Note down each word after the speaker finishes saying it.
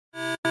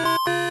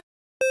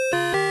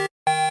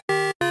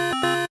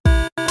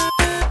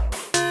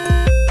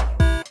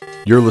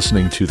You're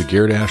listening to the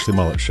Garrett Ashley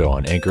Mullet Show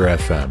on Anchor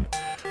FM.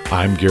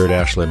 I'm Garrett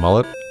Ashley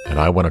Mullet, and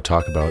I want to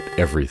talk about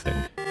everything.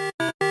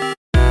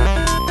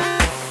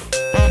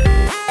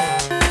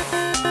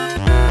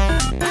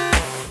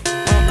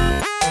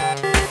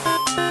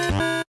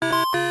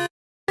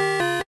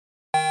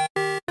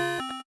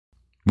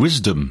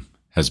 Wisdom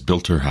has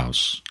built her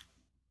house.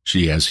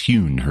 She has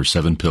hewn her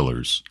 7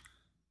 pillars.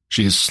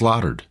 She has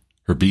slaughtered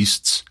her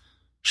beasts.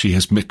 She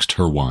has mixed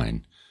her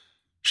wine.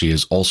 She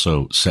has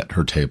also set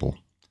her table.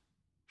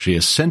 She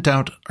has sent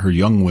out her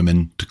young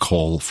women to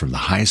call from the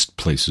highest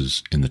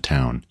places in the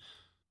town.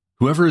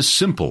 Whoever is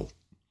simple,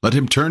 let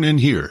him turn in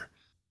here.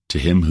 To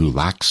him who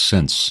lacks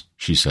sense,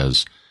 she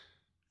says,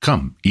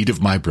 come, eat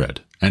of my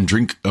bread, and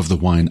drink of the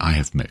wine I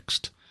have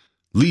mixed.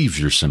 Leave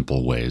your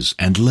simple ways,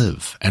 and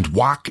live, and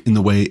walk in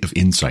the way of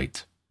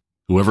insight.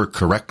 Whoever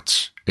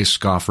corrects a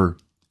scoffer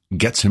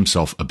gets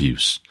himself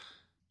abuse,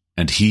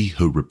 and he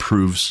who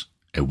reproves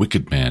a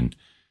wicked man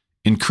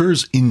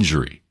incurs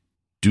injury.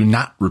 Do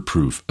not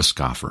reprove a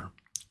scoffer,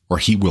 or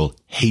he will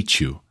hate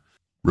you.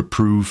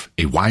 Reprove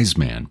a wise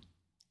man,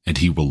 and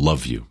he will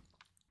love you.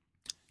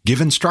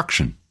 Give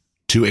instruction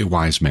to a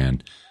wise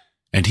man,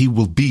 and he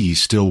will be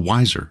still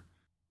wiser.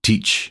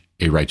 Teach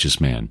a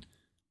righteous man,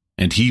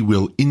 and he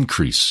will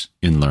increase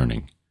in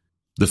learning.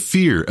 The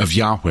fear of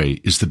Yahweh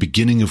is the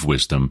beginning of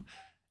wisdom,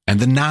 and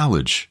the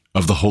knowledge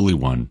of the Holy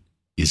One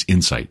is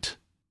insight.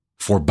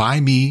 For by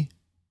me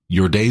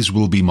your days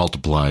will be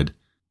multiplied,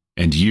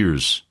 and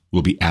years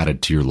will be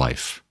added to your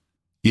life.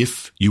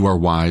 If you are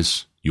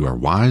wise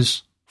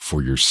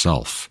for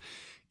yourself.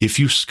 If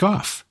you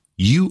scoff,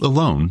 you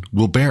alone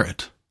will bear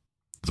it.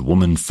 The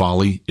woman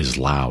Folly is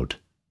loud.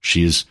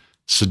 She is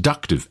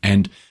seductive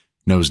and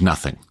knows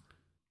nothing.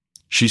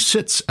 She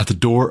sits at the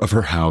door of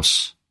her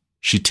house.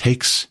 She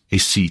takes a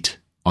seat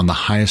on the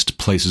highest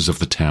places of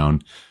the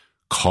town,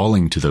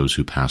 calling to those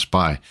who pass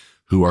by,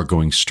 who are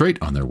going straight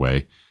on their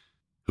way.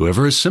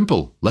 Whoever is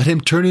simple, let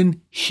him turn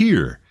in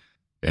here.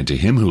 And to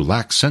him who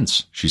lacks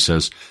sense, she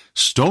says,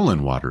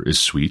 stolen water is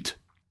sweet,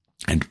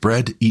 and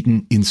bread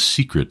eaten in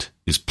secret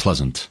is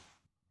pleasant.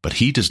 But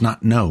he does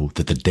not know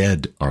that the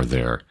dead are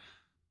there,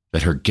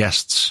 that her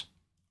guests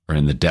are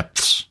in the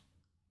depths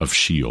of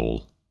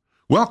Sheol.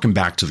 Welcome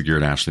back to the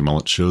Garrett Ashley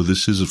Mullet Show.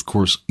 This is, of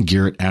course,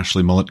 Garrett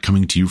Ashley Mullet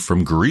coming to you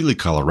from Greeley,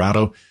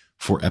 Colorado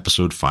for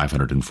episode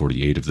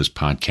 548 of this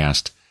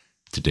podcast.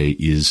 Today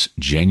is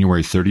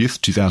January 30th,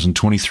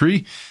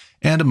 2023,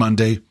 and a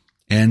Monday,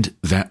 and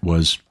that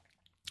was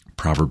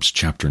Proverbs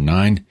chapter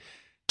 9,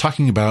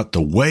 talking about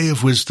the way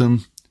of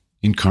wisdom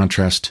in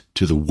contrast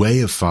to the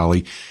way of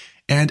folly.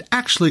 And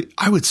actually,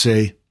 I would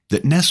say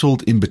that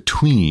nestled in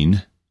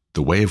between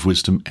the way of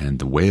wisdom and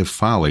the way of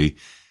folly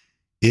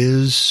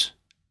is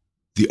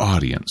the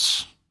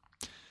audience.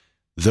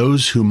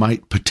 Those who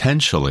might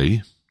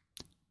potentially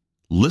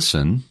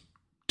listen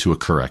to a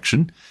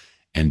correction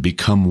and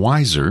become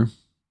wiser,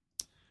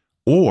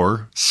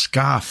 or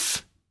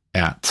scoff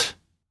at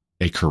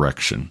a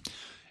correction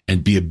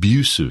and be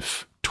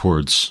abusive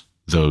towards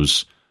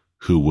those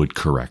who would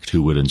correct,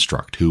 who would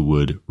instruct, who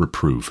would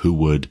reprove, who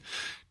would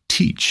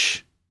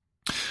teach.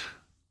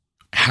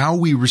 How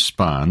we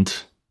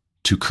respond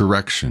to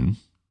correction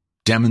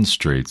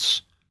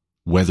demonstrates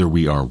whether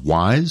we are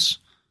wise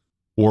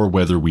or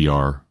whether we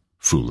are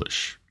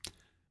foolish.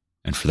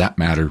 And for that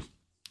matter,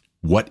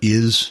 what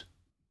is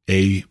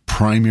a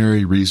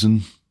primary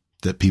reason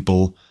that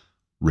people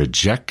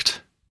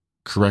reject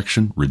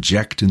correction,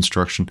 reject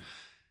instruction?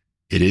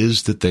 It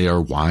is that they are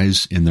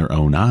wise in their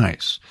own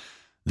eyes.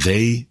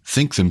 They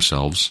think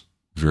themselves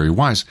very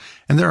wise.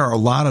 And there are a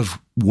lot of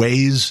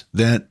ways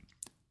that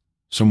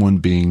someone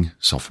being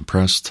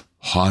self-impressed,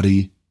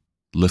 haughty,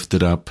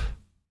 lifted up,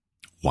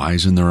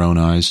 wise in their own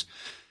eyes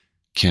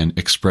can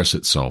express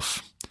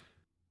itself.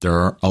 There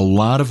are a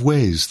lot of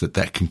ways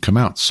that can come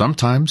out.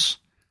 Sometimes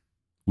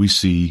we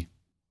see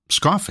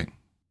scoffing,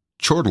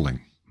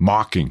 chortling,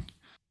 mocking.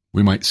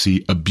 We might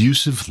see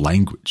abusive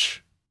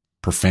language,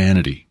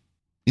 profanity,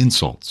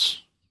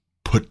 insults,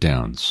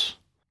 put-downs,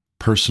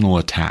 personal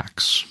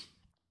attacks,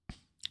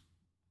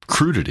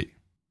 crudity,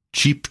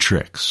 cheap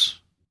tricks,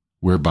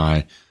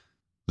 whereby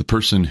the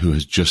person who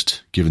has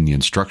just given the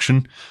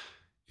instruction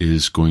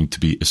is going to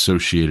be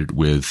associated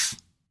with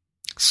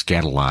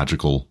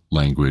scatological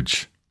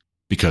language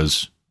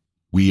because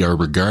we are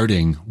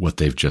regarding what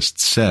they've just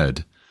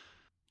said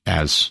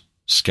as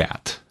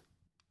scat.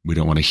 We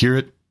don't want to hear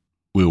it.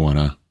 We want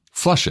to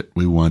flush it.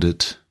 We want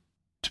it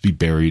to be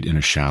buried in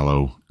a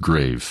shallow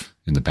grave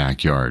in the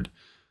backyard.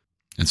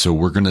 And so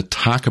we're going to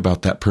talk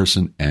about that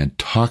person and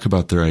talk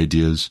about their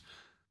ideas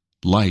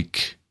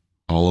like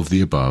all of the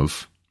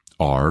above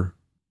are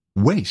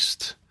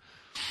waste.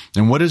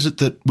 And what is it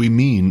that we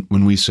mean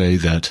when we say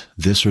that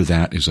this or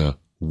that is a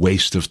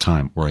waste of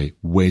time or a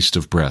waste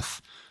of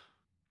breath?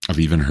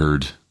 I've even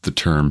heard the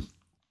term,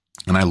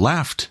 and I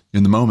laughed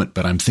in the moment,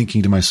 but I'm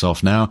thinking to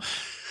myself now,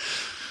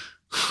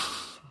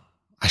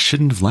 I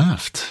shouldn't have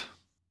laughed.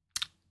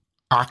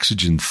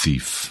 Oxygen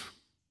thief.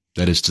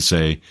 That is to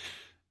say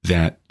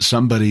that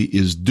somebody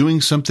is doing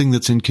something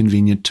that's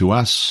inconvenient to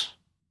us,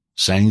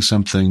 saying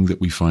something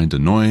that we find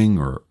annoying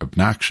or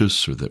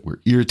obnoxious or that we're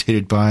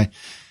irritated by.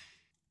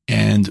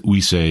 And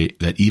we say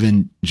that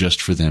even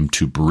just for them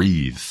to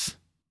breathe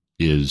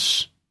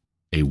is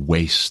a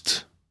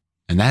waste.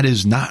 And that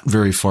is not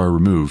very far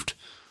removed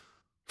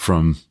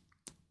from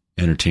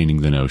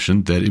entertaining the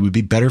notion that it would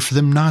be better for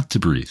them not to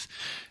breathe.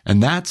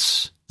 And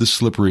that's the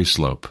slippery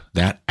slope,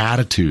 that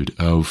attitude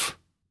of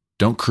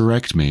don't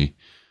correct me.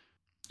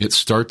 It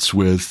starts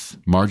with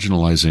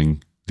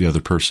marginalizing the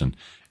other person.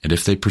 And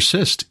if they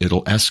persist,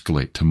 it'll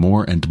escalate to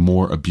more and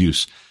more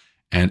abuse.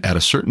 And at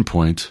a certain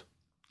point,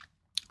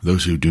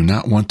 those who do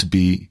not want to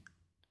be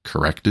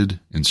corrected,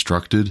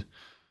 instructed,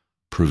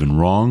 proven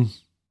wrong,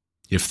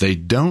 if they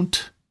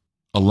don't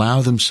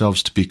allow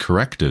themselves to be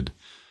corrected,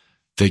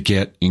 they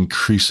get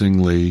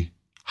increasingly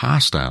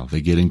hostile.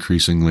 They get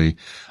increasingly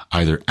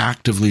either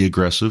actively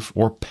aggressive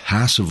or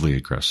passively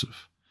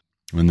aggressive.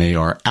 When they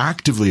are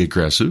actively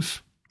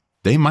aggressive,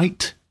 they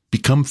might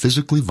become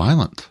physically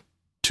violent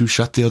to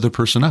shut the other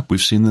person up.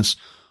 We've seen this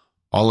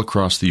all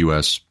across the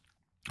U.S.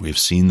 We've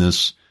seen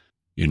this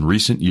in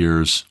recent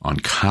years on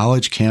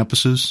college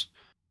campuses.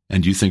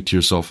 And you think to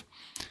yourself,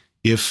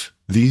 if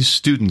these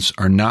students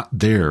are not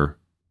there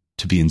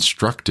to be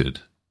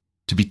instructed,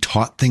 to be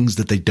taught things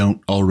that they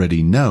don't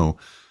already know,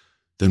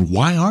 then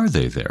why are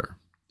they there?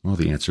 Well,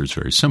 the answer is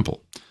very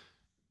simple.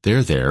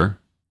 They're there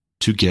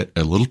to get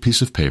a little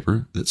piece of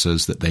paper that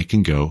says that they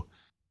can go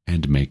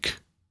and make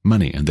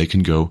money, and they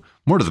can go,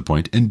 more to the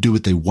point, and do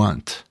what they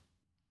want.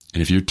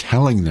 And if you're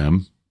telling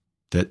them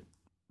that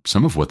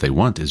some of what they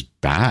want is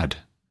bad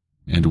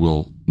and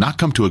will not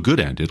come to a good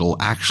end,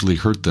 it'll actually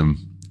hurt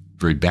them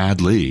very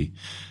badly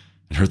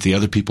and hurt the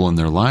other people in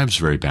their lives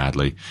very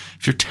badly.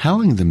 If you're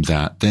telling them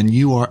that, then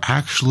you are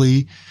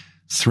actually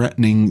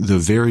threatening the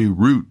very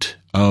root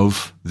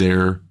of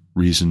their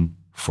reason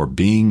for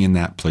being in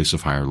that place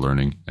of higher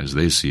learning as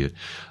they see it.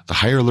 The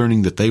higher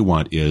learning that they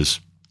want is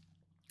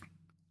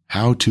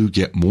how to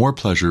get more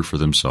pleasure for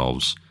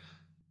themselves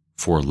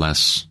for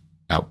less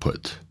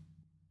output.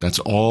 That's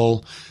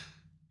all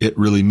it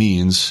really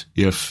means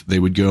if they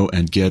would go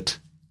and get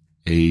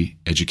an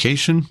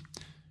education,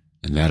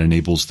 and that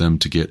enables them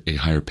to get a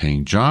higher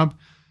paying job.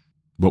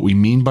 What we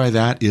mean by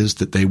that is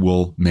that they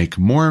will make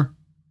more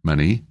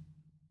money,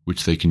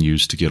 which they can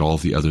use to get all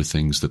the other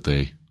things that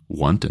they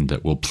want and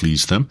that will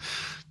please them.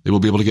 They will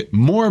be able to get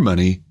more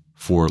money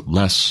for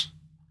less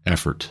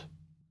effort.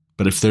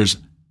 But if there's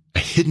a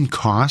hidden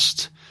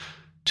cost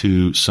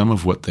to some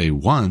of what they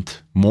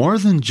want, more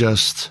than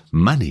just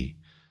money,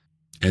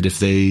 and if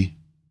they,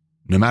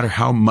 no matter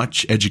how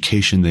much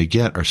education they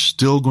get, are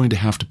still going to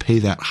have to pay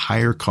that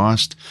higher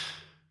cost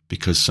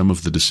because some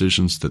of the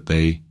decisions that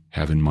they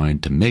have in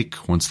mind to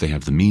make once they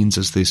have the means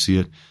as they see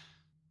it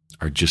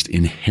are just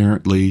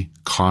inherently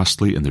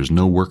costly, and there's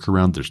no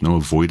workaround, there's no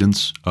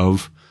avoidance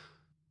of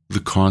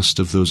the cost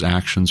of those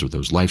actions or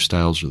those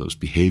lifestyles or those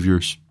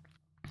behaviors.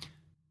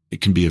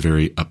 It can be a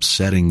very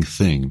upsetting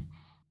thing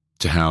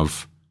to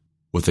have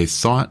what they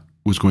thought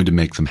was going to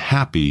make them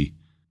happy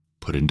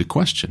put into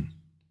question.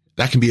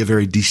 That can be a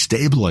very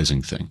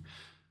destabilizing thing.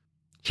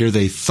 Here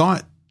they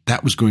thought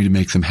that was going to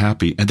make them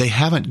happy, and they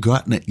haven't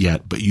gotten it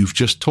yet, but you've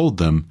just told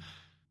them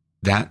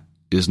that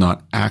is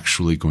not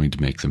actually going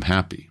to make them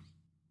happy.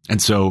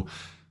 And so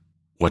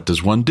what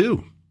does one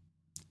do?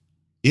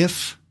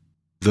 If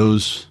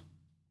those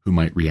who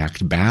might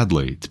react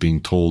badly to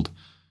being told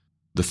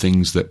the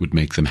things that would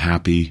make them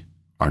happy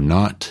are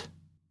not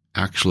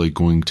actually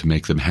going to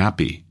make them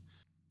happy,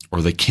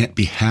 or they can't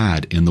be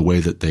had in the way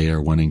that they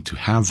are wanting to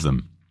have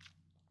them,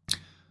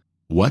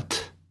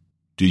 what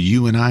do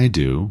you and I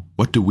do?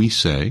 What do we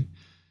say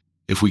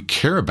if we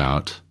care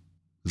about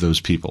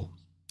those people?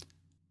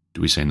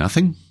 Do we say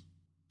nothing?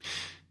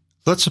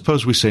 Let's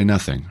suppose we say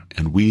nothing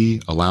and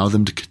we allow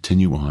them to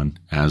continue on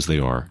as they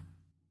are,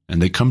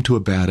 and they come to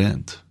a bad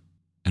end,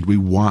 and we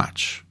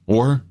watch,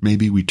 or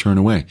maybe we turn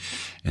away.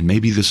 And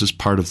maybe this is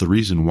part of the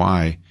reason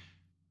why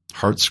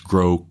hearts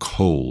grow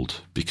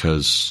cold,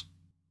 because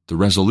the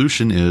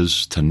resolution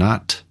is to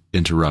not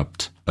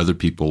interrupt other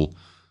people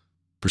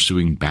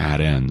pursuing bad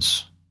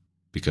ends,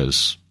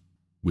 because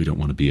we don't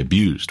want to be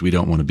abused. We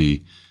don't want to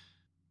be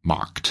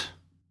mocked,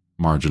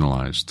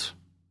 marginalized,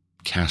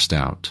 cast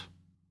out,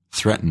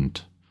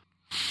 threatened,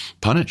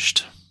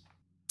 punished,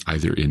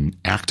 either in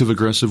active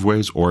aggressive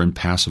ways or in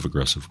passive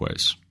aggressive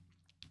ways.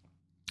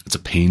 It's a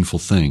painful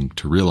thing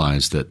to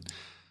realize that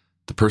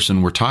the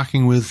person we're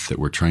talking with, that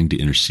we're trying to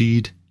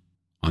intercede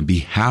on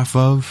behalf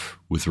of,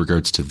 with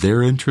regards to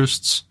their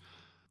interests,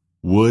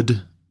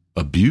 would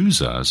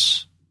abuse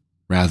us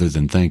rather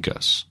than thank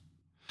us.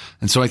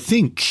 And so I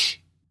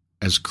think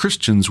as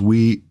Christians,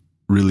 we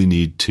really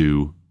need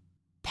to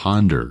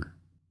ponder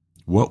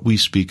what we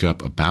speak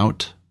up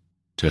about,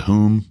 to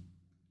whom,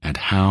 and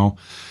how,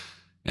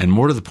 and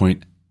more to the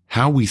point,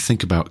 how we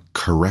think about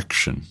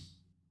correction.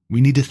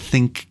 We need to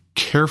think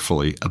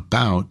carefully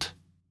about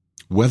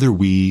whether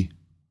we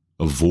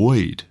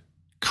avoid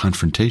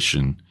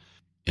confrontation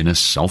in a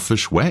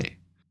selfish way.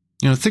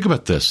 Think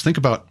about this. Think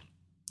about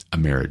a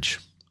marriage.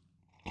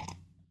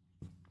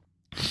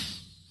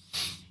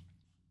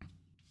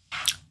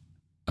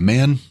 a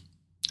man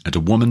and a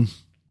woman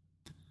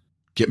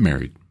get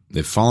married.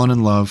 They've fallen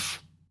in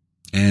love,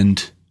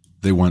 and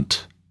they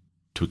want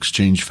to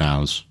exchange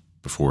vows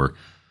before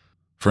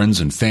friends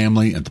and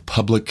family and the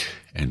public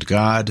and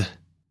God,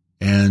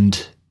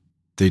 and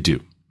they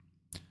do.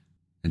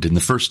 And in the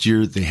first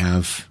year, they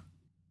have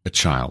a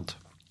child.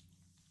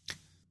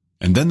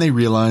 And then they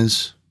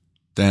realize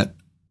that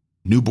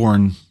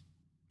newborn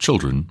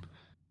children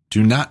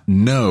do not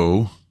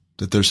know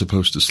that they're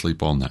supposed to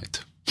sleep all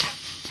night.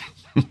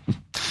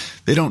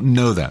 They don't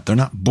know that. They're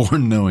not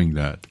born knowing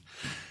that.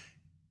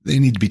 They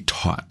need to be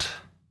taught.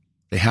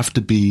 They have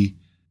to be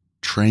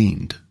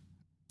trained.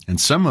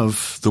 And some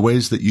of the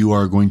ways that you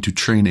are going to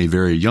train a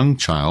very young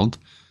child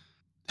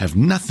have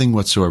nothing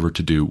whatsoever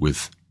to do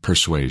with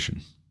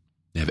persuasion.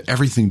 They have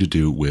everything to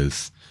do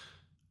with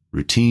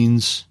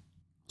routines,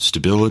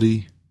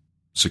 stability,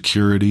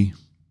 security,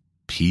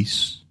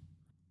 peace,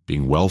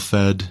 being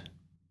well-fed,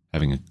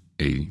 having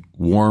a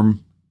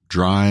warm,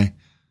 dry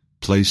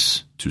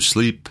place to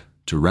sleep,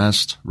 to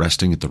rest,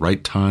 resting at the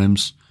right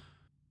times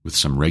with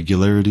some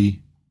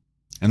regularity.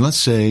 And let's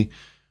say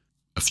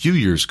a few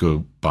years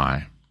go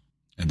by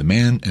and the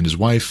man and his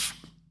wife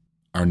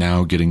are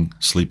now getting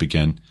sleep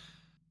again.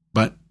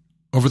 But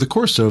over the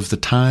course of the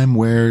time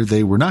where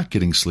they were not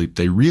getting sleep,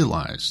 they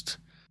realized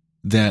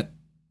that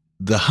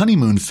the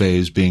honeymoon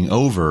phase being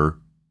over,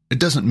 it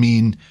doesn't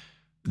mean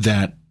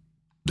that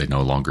they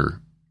no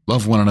longer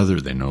love one another,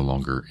 they no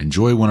longer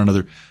enjoy one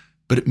another,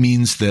 but it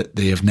means that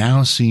they have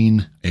now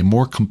seen a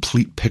more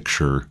complete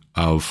picture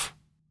of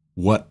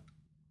what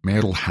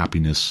marital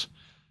happiness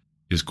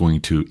is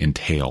going to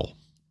entail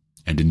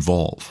and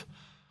involve.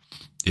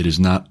 It is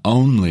not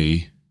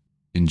only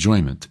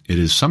enjoyment, it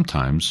is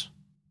sometimes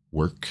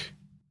work,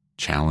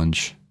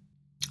 challenge,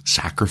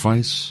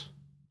 sacrifice,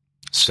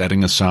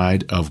 setting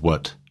aside of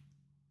what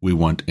we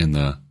want in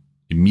the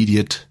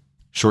immediate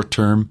short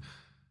term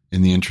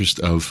in the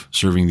interest of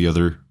serving the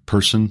other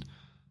person,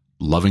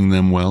 loving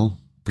them well,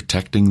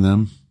 protecting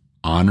them,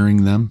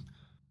 honoring them.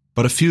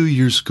 But a few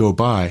years go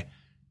by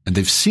and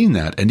they've seen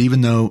that. And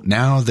even though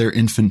now their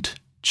infant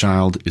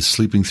child is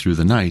sleeping through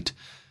the night,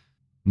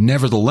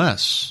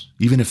 nevertheless,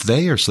 even if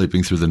they are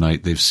sleeping through the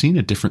night, they've seen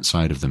a different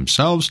side of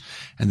themselves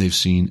and they've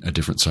seen a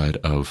different side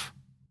of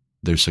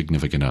their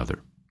significant other.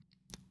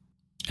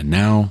 And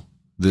now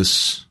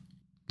this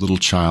little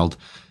child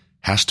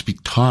has to be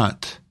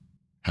taught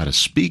how to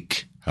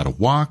speak, how to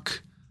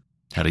walk,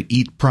 how to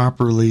eat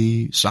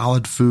properly,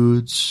 solid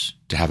foods,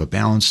 to have a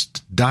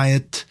balanced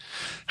diet,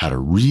 how to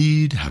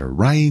read, how to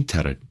write,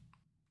 how to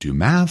do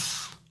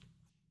math,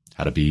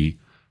 how to be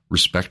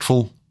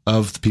respectful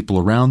of the people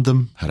around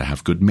them, how to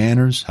have good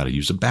manners, how to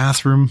use a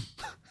bathroom,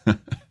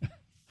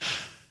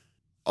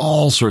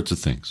 all sorts of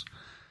things.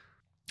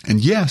 And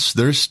yes,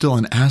 there's still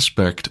an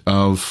aspect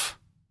of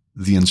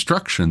the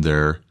instruction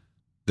there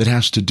that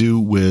has to do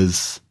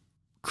with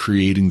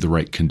creating the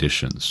right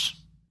conditions,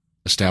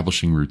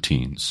 establishing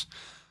routines.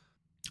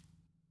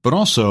 But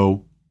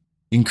also,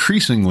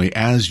 increasingly,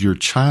 as your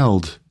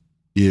child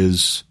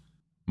is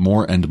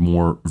more and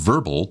more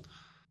verbal,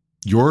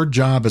 your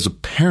job as a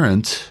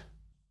parent,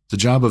 the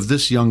job of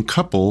this young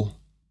couple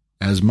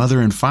as mother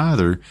and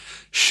father,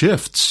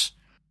 shifts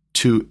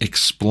to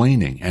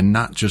explaining and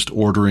not just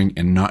ordering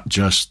and not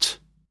just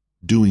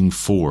doing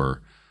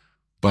for,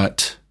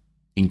 but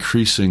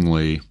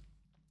increasingly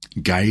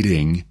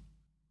guiding,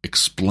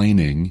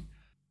 explaining,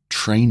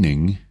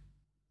 training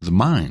the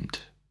mind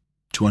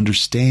to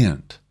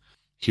understand.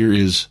 Here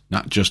is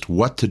not just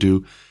what to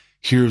do,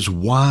 here's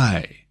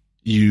why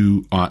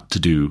you ought to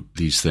do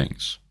these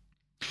things.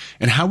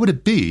 And how would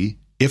it be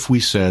if we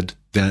said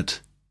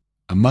that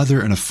a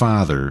mother and a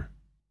father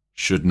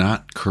should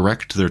not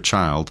correct their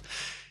child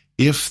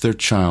if their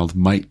child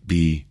might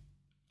be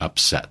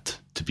upset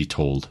to be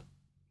told,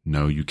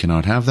 no, you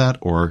cannot have that,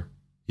 or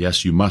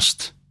yes, you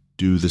must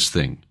do this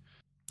thing?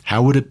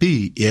 How would it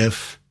be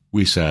if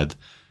we said,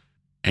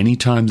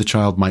 anytime the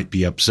child might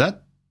be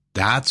upset,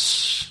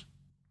 that's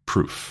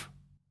proof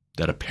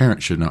that a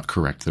parent should not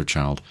correct their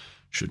child,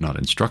 should not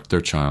instruct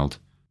their child.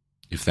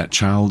 If that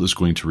child is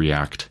going to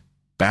react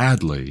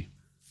badly,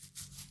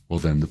 well,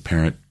 then the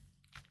parent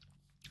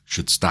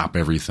should stop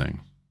everything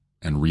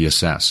and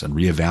reassess and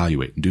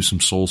reevaluate and do some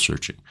soul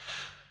searching.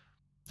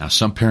 Now,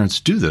 some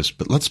parents do this,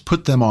 but let's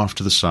put them off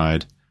to the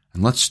side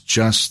and let's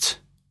just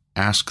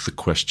ask the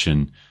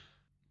question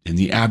in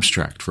the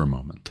abstract for a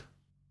moment.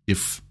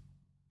 If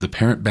the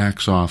parent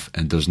backs off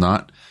and does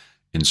not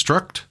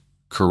instruct,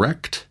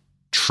 correct,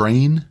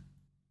 train,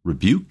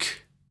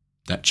 rebuke,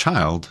 that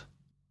child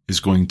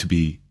is going to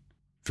be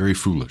very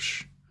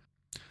foolish.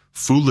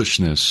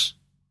 Foolishness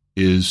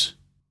is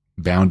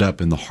bound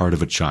up in the heart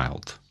of a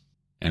child.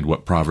 And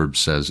what Proverbs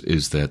says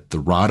is that the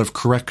rod of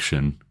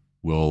correction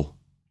will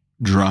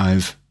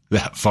drive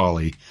that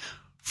folly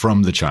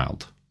from the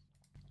child.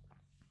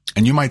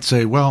 And you might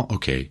say, well,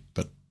 okay,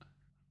 but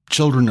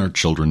children are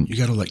children. You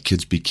got to let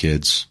kids be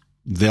kids.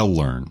 They'll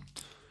learn.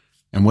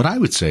 And what I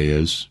would say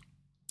is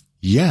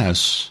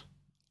yes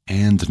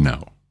and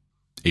no.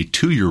 A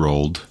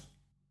 2-year-old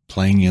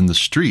playing in the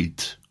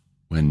street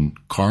when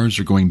cars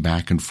are going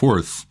back and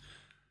forth,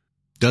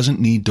 doesn't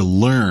need to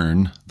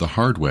learn the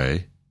hard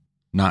way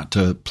not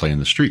to play in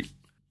the street.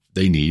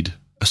 They need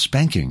a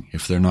spanking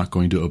if they're not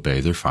going to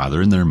obey their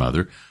father and their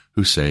mother,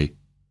 who say,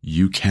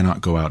 you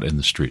cannot go out in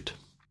the street.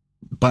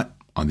 But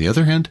on the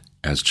other hand,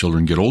 as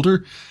children get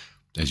older,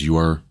 as you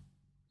are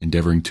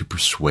endeavoring to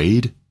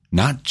persuade,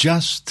 not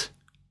just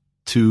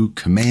to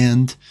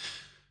command,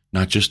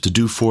 not just to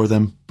do for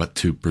them, but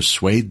to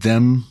persuade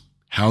them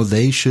how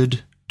they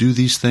should do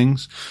these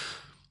things,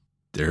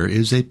 there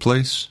is a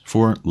place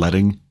for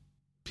letting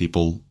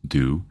people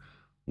do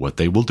what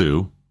they will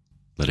do,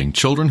 letting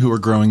children who are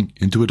growing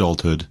into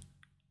adulthood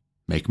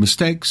make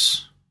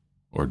mistakes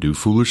or do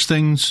foolish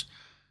things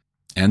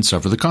and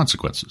suffer the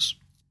consequences,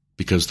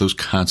 because those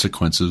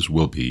consequences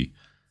will be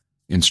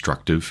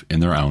instructive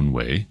in their own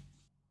way.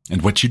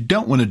 And what you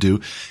don't want to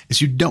do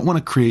is you don't want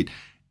to create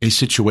a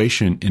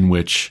situation in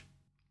which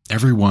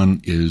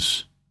everyone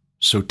is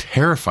so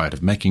terrified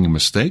of making a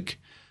mistake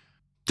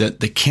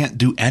that they can't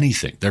do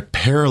anything. They're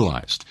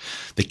paralyzed.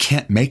 They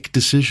can't make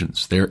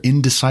decisions. They're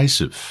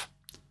indecisive.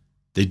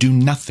 They do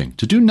nothing.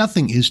 To do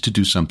nothing is to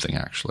do something,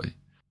 actually.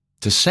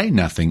 To say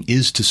nothing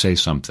is to say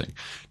something.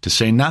 To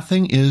say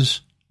nothing is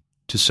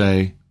to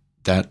say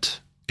that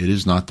it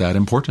is not that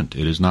important.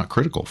 It is not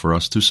critical for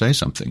us to say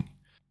something.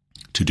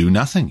 To do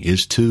nothing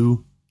is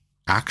to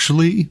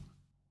actually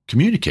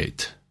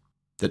communicate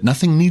that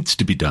nothing needs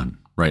to be done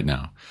right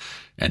now.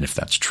 And if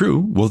that's true,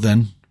 well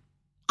then,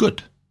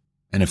 good.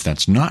 And if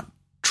that's not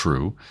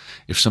true,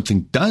 if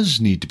something does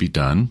need to be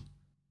done,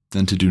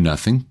 then to do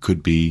nothing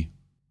could be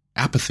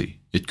apathy.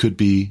 It could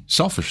be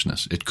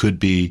selfishness. It could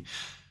be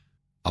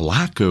a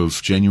lack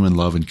of genuine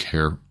love and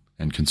care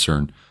and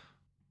concern,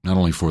 not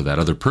only for that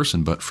other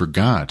person, but for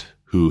God,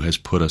 who has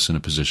put us in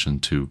a position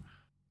to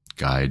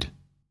guide,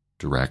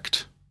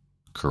 direct,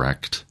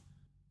 correct,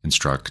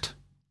 instruct,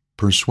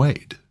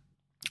 persuade.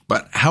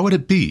 But how would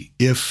it be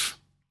if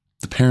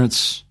the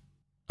parents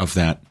of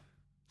that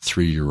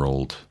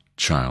 3-year-old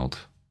child,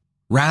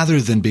 rather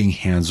than being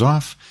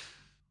hands-off,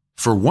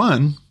 for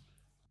one,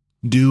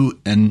 do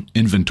an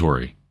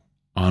inventory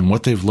on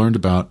what they've learned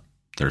about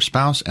their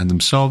spouse and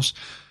themselves,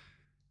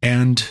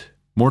 and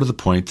more to the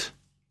point,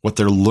 what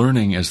they're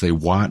learning as they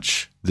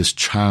watch this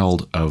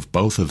child of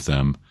both of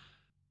them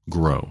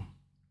grow.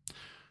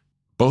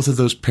 Both of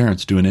those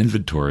parents do an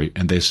inventory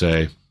and they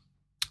say,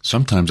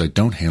 sometimes I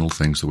don't handle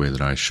things the way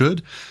that I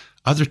should.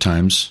 Other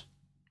times,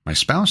 my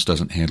spouse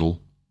doesn't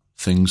handle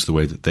things the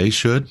way that they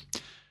should.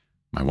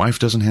 My wife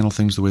doesn't handle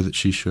things the way that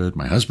she should.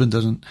 My husband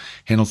doesn't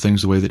handle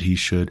things the way that he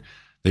should.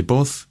 They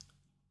both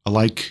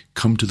alike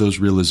come to those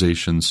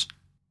realizations,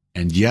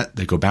 and yet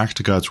they go back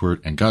to God's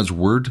word, and God's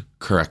word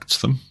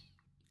corrects them.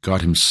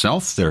 God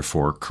himself,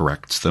 therefore,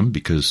 corrects them,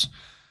 because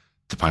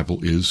the Bible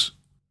is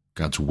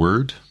God's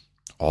word.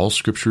 All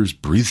scripture is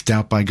breathed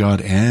out by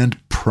God and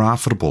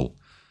profitable.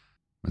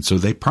 And so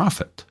they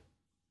profit.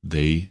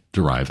 They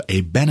derive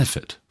a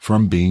benefit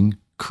from being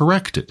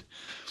corrected.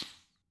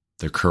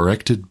 They're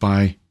corrected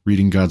by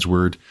reading God's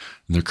word,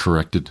 and they're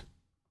corrected,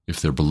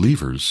 if they're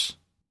believers,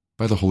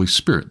 by the Holy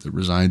Spirit that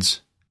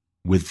resides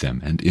with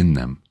them and in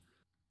them.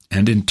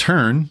 And in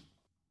turn,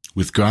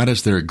 with God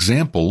as their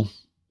example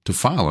to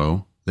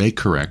follow, they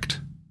correct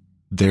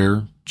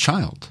their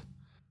child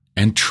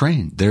and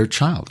train their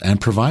child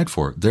and provide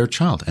for their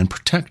child and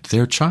protect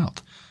their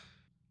child.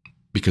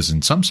 Because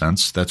in some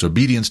sense, that's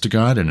obedience to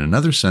God. And in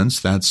another sense,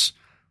 that's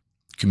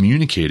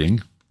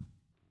communicating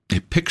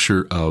a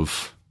picture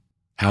of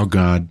how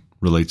God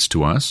relates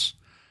to us.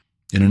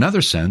 In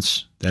another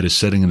sense, that is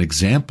setting an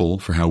example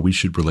for how we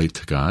should relate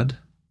to God.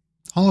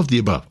 All of the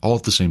above, all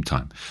at the same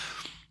time.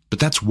 But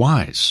that's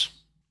wise.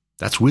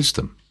 That's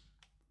wisdom.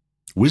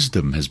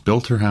 Wisdom has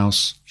built her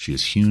house. She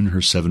has hewn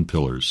her 7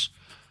 pillars.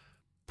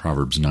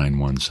 Proverbs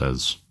 9:1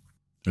 says.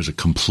 There's a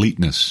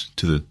completeness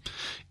to the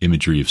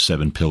imagery of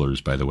 7 pillars,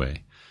 by the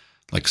way.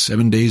 Like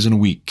 7 days in a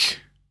week.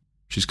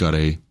 She's got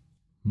a,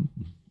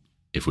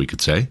 if we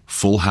could say,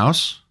 full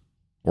house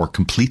or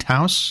complete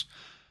house.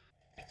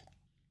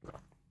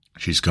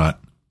 She's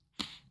got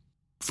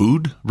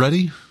food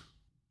ready.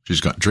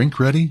 She's got drink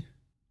ready.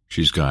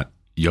 She's got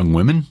young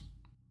women,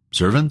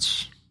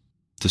 servants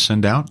to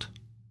send out.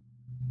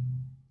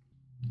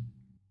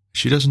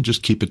 She doesn't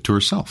just keep it to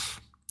herself.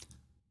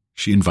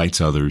 She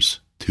invites others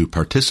to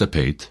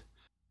participate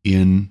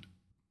in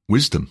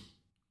wisdom.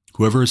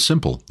 Whoever is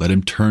simple, let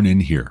him turn in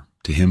here.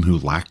 To him who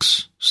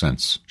lacks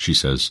sense, she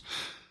says,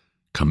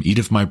 come eat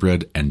of my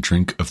bread and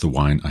drink of the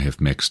wine I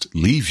have mixed.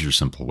 Leave your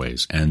simple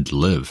ways and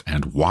live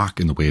and walk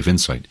in the way of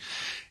insight.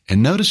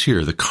 And notice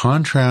here the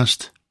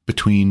contrast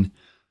between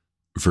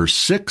verse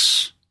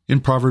 6 in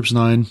Proverbs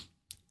 9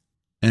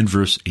 and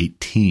verse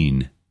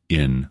 18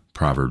 in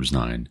Proverbs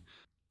 9.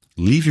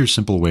 Leave your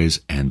simple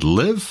ways and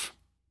live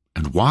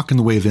and walk in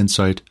the way of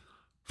insight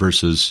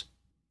versus,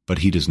 but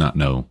he does not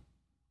know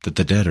that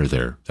the dead are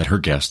there, that her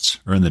guests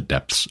are in the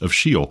depths of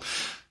Sheol.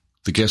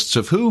 The guests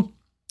of who?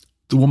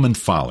 The woman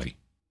Folly.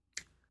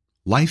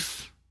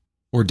 Life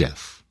or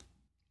death?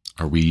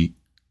 Are we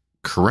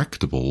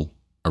correctable?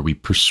 Are we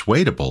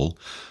persuadable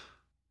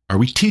are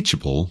we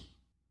teachable?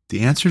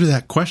 The answer to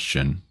that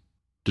question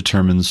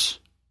determines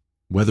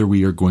whether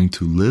we are going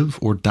to live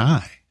or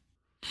die.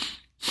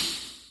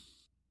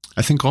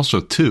 I think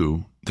also,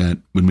 too, that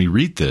when we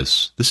read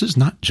this is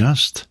not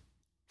just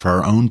for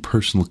our own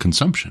personal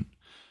consumption.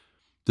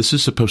 This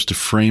is supposed to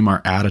frame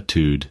our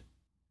attitude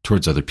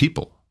towards other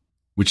people,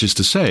 which is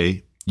to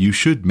say, you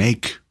should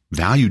make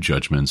value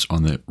judgments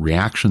on the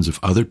reactions of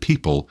other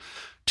people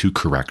to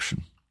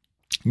correction.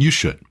 You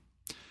should.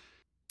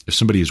 If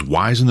somebody is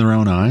wise in their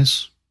own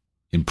eyes,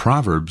 in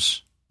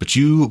Proverbs, but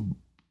you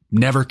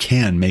never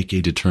can make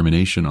a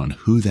determination on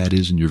who that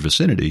is in your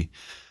vicinity,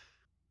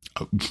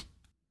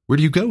 where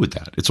do you go with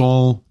that? It's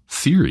all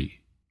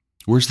theory.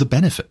 Where's the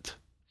benefit?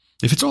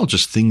 If it's all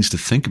just things to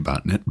think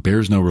about and it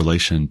bears no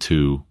relation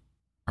to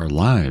our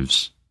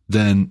lives,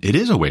 then it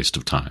is a waste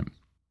of time.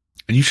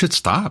 And you should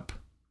stop.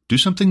 Do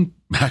something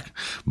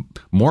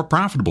more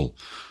profitable,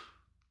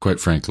 quite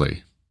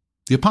frankly.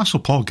 The Apostle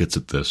Paul gets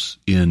at this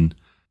in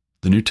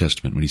the New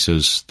Testament when he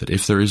says that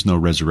if there is no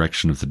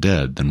resurrection of the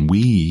dead, then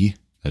we,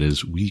 that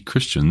is, we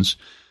Christians,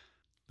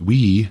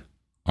 we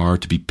are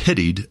to be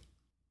pitied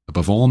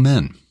above all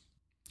men.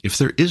 If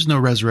there is no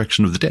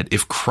resurrection of the dead,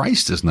 if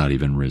Christ is not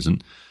even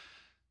risen,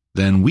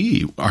 then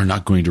we are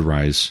not going to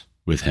rise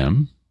with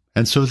him.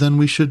 And so then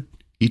we should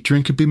eat,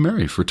 drink, and be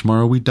merry, for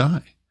tomorrow we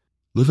die.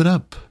 Live it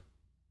up.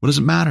 What does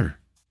it matter?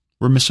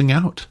 We're missing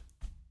out.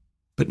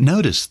 But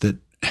notice that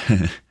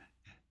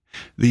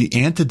the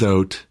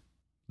antidote,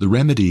 the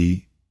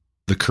remedy,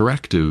 the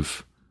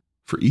corrective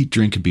for eat,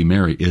 drink, and be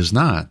merry is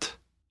not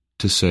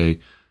to say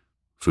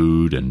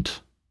food and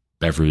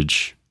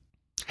beverage,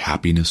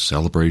 happiness,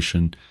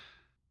 celebration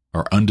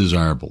are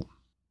undesirable.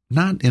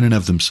 Not in and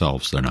of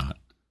themselves, they're not.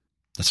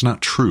 That's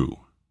not true,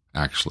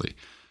 actually.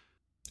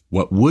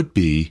 What would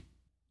be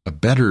a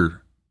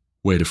better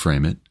way to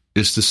frame it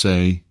is to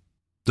say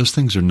those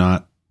things are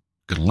not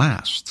going to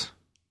last.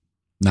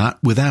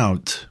 Not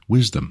without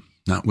wisdom,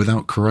 not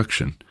without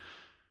correction,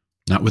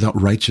 not without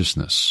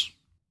righteousness,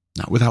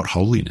 not without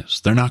holiness.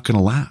 They're not going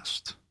to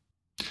last.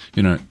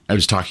 You know, I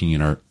was talking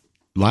in our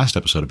last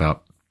episode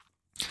about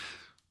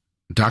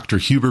Dr.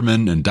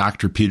 Huberman and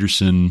Dr.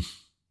 Peterson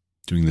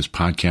doing this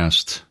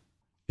podcast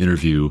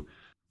interview,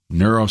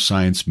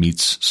 Neuroscience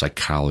Meets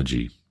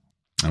Psychology.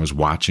 I was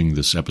watching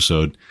this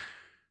episode,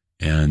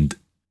 and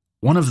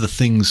one of the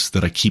things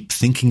that I keep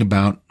thinking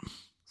about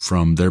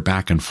from their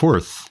back and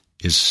forth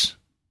is,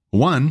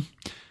 one,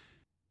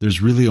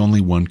 there's really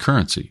only one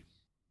currency,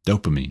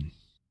 dopamine.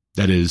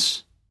 That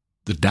is,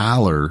 the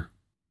dollar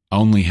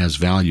only has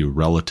value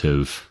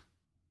relative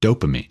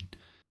dopamine.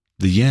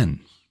 The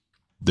yen,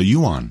 the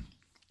yuan,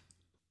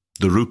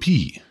 the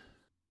rupee,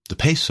 the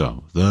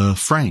peso, the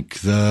franc,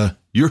 the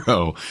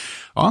euro,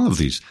 all of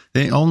these,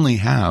 they only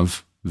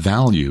have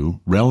value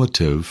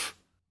relative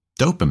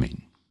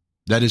dopamine.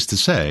 That is to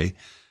say,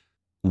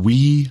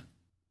 we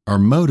are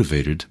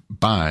motivated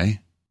by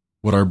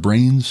what our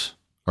brains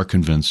are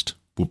convinced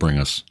will bring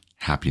us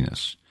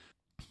happiness.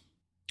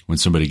 When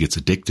somebody gets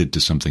addicted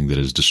to something that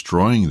is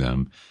destroying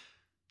them,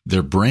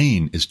 their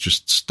brain is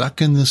just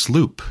stuck in this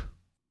loop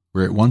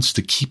where it wants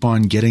to keep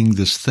on getting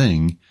this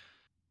thing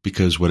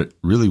because what it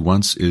really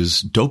wants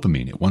is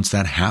dopamine. It wants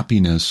that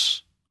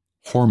happiness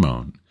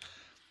hormone.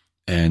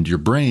 And your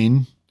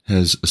brain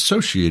has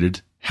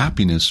associated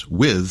happiness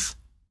with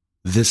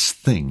this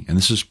thing. And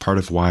this is part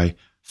of why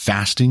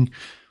fasting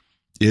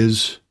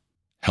is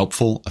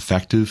helpful,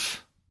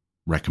 effective,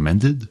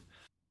 recommended,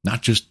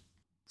 not just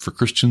for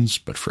Christians,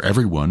 but for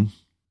everyone.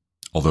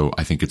 Although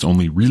I think it's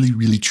only really,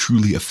 really,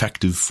 truly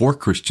effective for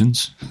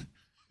Christians.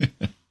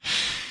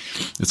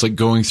 It's like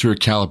going through a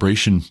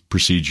calibration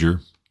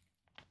procedure,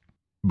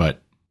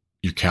 but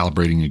you're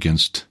calibrating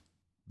against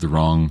the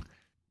wrong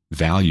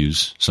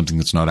values, something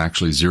that's not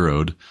actually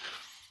zeroed.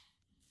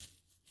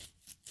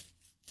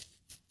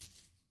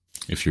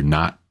 If you're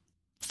not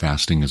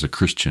fasting as a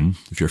Christian,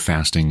 if you're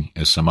fasting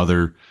as some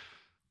other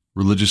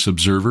religious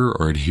observer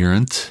or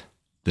adherent,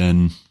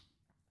 then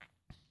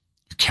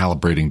you're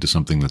calibrating to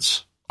something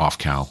that's off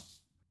cal.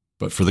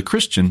 But for the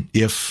Christian,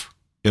 if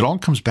it all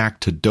comes back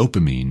to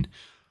dopamine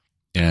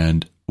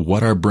and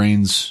what our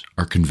brains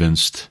are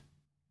convinced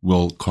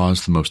will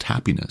cause the most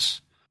happiness,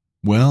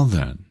 well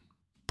then,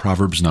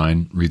 Proverbs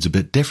 9 reads a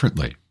bit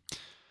differently.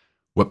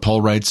 What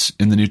Paul writes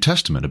in the New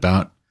Testament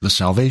about the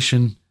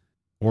salvation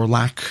or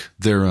lack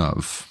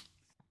thereof,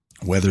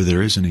 whether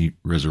there is any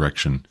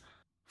resurrection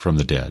from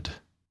the dead.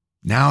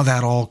 Now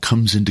that all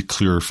comes into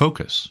clearer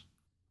focus.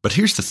 But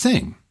here's the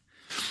thing.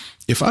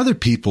 If other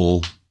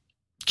people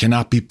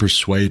cannot be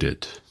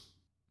persuaded,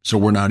 so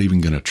we're not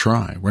even going to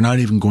try. We're not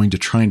even going to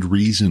try and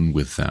reason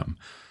with them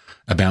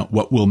about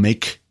what will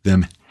make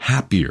them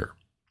happier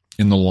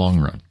in the long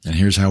run. And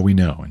here's how we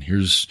know. And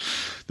here's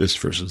this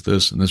versus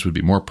this, and this would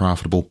be more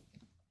profitable.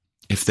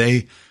 If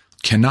they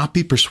cannot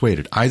be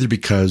persuaded, either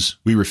because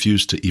we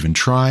refuse to even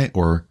try,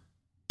 or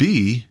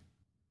B,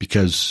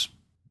 because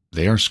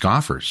they are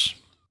scoffers.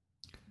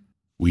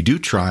 We do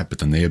try, but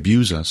then they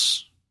abuse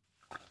us.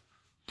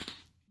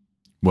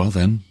 Well,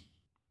 then,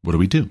 what do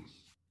we do?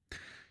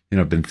 You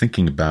know, I've been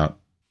thinking about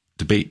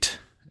debate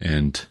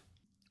and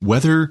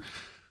whether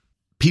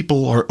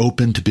people are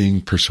open to being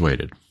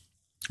persuaded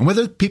and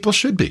whether people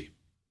should be.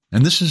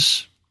 And this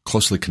is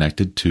closely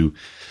connected to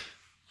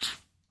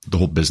the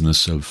whole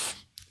business of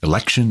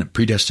election,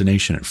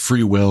 predestination, and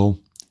free will.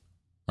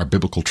 Our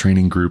biblical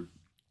training group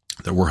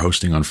that we're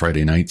hosting on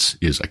Friday nights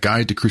is A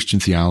Guide to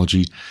Christian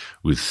Theology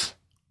with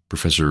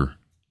Professor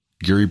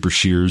Gary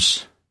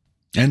Breshears.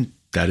 And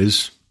that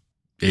is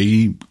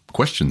a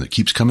question that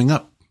keeps coming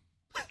up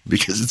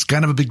because it's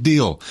kind of a big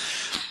deal.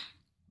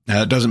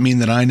 Now, it doesn't mean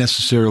that I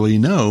necessarily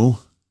know.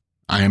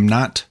 I am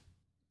not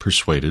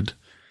persuaded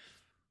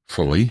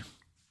fully,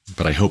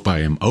 but I hope I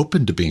am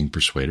open to being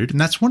persuaded. And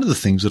that's one of the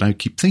things that I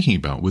keep thinking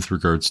about with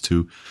regards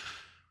to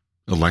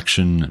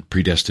election and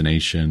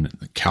predestination,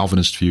 the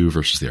Calvinist view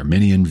versus the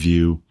Arminian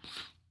view.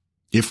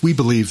 If we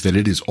believe that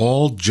it is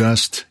all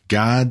just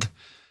God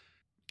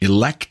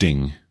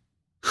electing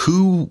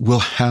who will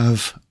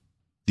have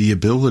the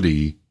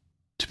ability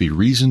to be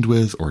reasoned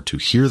with or to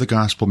hear the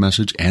gospel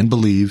message and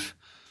believe,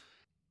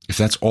 if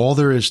that's all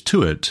there is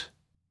to it,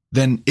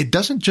 then it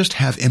doesn't just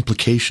have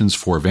implications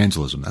for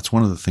evangelism. That's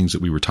one of the things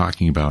that we were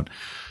talking about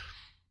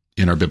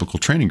in our biblical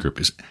training group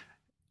is,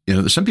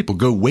 some people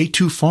go way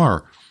too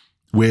far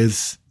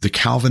with the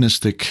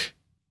Calvinistic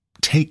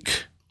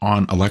take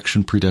on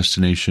election,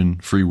 predestination,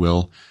 free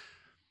will,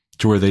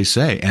 to where they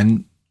say,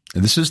 and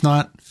this is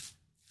not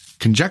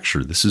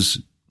conjecture,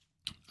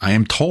 I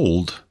am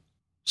told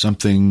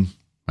something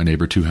my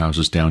neighbor 2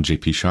 houses down,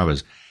 J.P.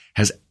 Chavez,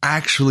 has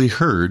actually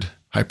heard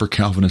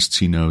hyper-Calvinists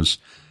he knows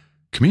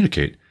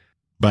communicate.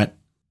 But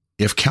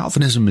if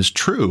Calvinism is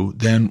true,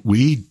 then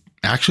we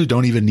actually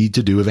don't even need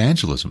to do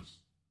evangelism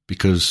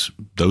because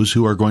those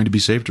who are going to be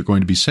saved are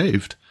going to be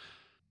saved.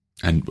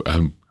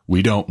 And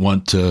we don't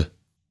want to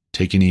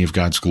take any of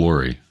God's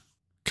glory.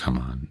 Come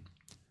on.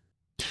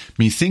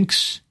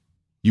 Methinks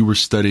you were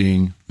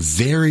studying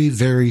very,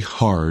 very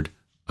hard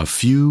a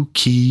few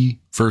key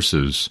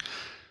verses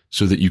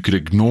so that you could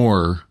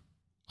ignore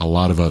a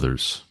lot of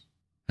others.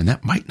 And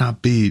that might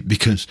not be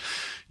because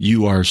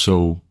you are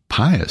so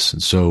pious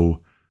and so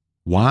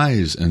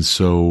wise and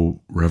so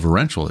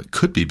reverential. It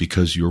could be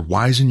because you're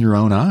wise in your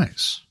own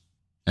eyes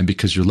and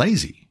because you're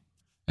lazy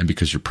and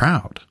because you're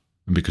proud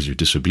and because you're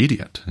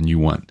disobedient and you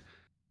want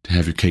to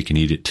have your cake and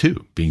eat it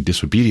too, being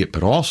disobedient,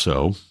 but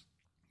also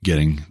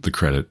getting the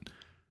credit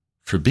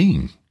for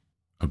being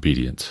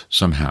obedient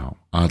somehow,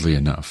 oddly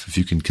enough. If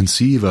you can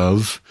conceive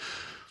of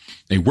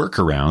a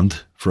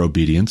workaround for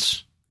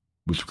obedience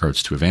with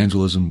regards to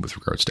evangelism, with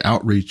regards to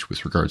outreach,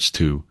 with regards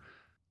to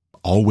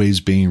always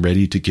being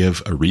ready to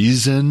give a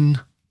reason,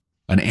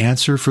 an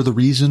answer for the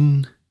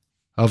reason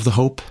of the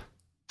hope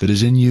that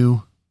is in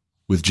you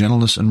with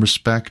gentleness and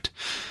respect.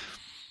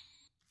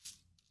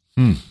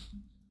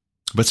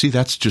 But see,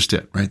 that's just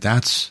it, right?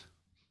 That's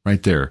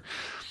right there.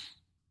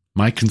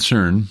 My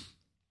concern,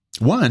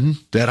 one,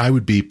 that I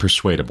would be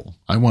persuadable.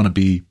 I want to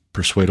be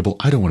persuadable.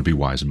 I don't want to be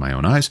wise in my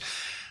own eyes.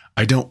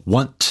 I don't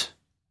want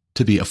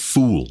to be a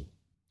fool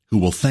who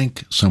will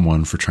thank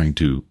someone for trying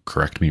to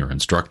correct me or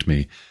instruct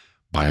me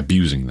by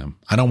abusing them.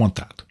 I don't want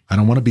that. I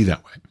don't want to be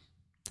that way.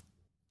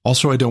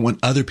 Also, I don't want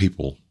other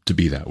people to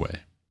be that way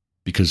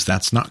because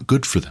that's not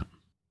good for them.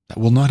 That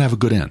will not have a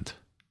good end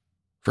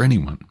for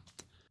anyone,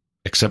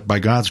 except by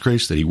God's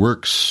grace that he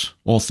works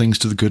all things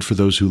to the good for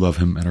those who love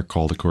him and are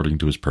called according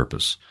to his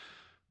purpose.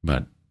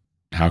 But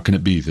how can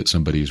it be that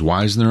somebody is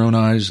wise in their own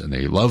eyes and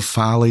they love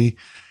folly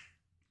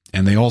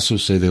and they also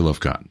say they love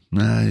God?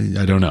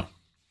 I don't know.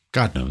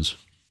 God knows.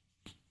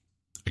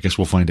 I guess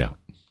we'll find out.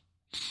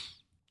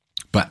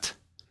 But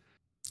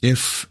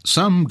if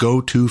some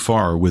go too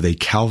far with a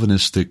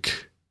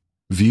Calvinistic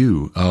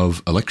view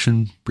of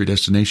election,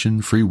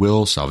 predestination, free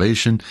will,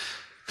 salvation,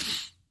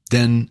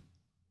 then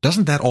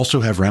doesn't that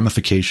also have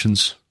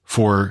ramifications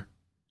for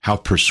how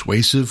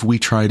persuasive we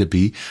try to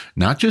be,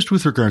 not just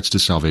with regards to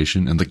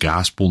salvation and the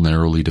gospel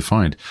narrowly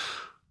defined,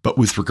 but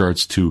with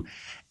regards to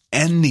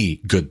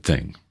any good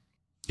thing?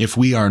 If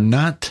we are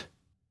not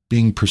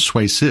being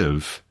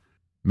persuasive,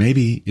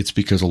 maybe it's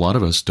because a lot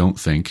of us don't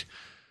think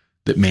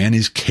that man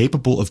is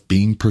capable of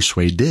being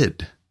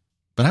persuaded.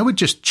 But I would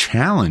just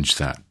challenge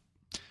that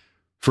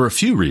for a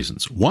few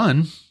reasons.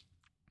 One,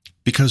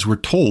 because we're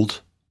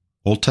told,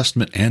 Old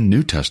Testament and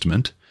New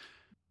Testament,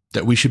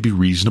 that we should be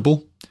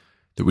reasonable,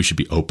 that we should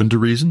be open to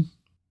reason,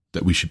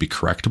 that we should be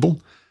correctable,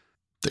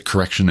 that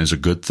correction is a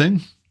good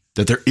thing,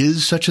 that there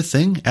is such a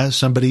thing as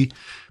somebody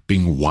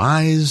being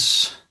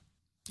wise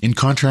in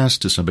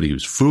contrast to somebody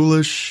who's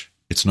foolish.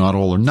 It's not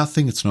all or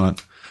nothing. It's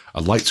not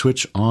a light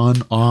switch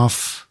on,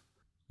 off,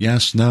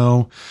 yes,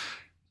 no.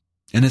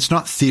 And it's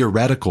not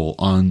theoretical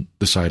on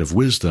the side of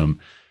wisdom,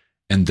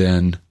 and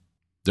then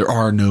there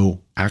are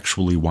no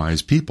actually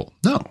wise people.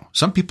 No,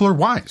 some people are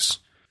wise.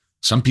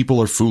 Some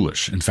people are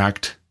foolish. In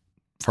fact,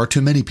 far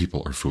too many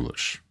people are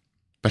foolish.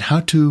 But how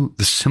do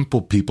the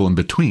simple people in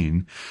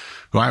between,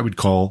 who I would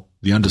call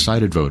the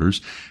undecided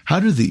voters, how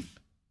do the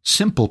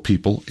simple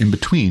people in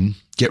between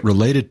get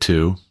related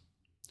to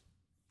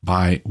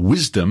by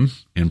wisdom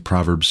in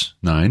Proverbs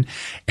 9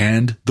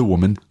 and the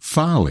woman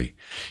Folly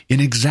in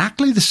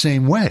exactly the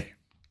same way.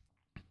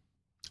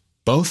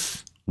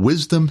 Both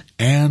wisdom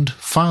and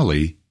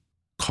folly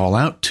call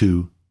out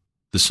to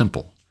the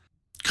simple.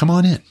 Come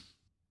on in.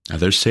 Now,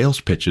 their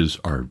sales pitches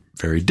are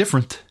very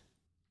different.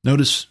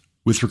 Notice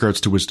with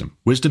regards to wisdom.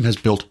 Wisdom has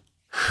built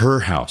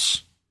her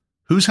house.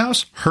 Whose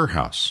house? Her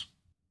house.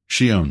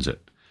 She owns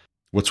it.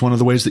 What's one of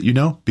the ways that you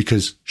know?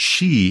 Because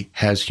she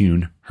has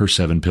hewn her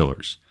 7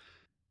 pillars.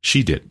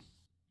 She did.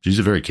 She's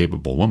a very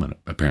capable woman,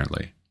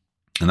 apparently.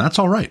 And that's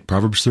all right.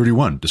 Proverbs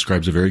 31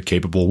 describes a very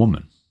capable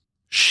woman.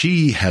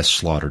 She has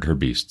slaughtered her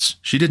beasts.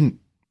 She didn't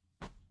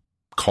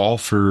call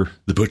for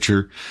the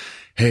butcher,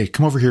 hey,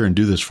 come over here and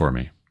do this for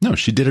me. No,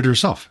 she did it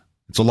herself.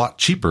 It's a lot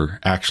cheaper,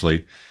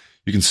 actually.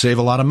 You can save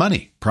a lot of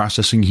money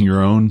processing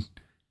your own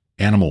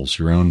animals,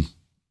 your own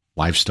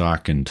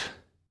livestock and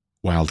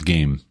wild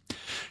game.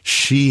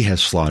 She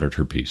has slaughtered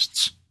her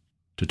beasts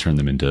to turn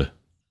them into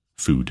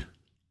food.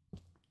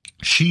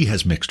 She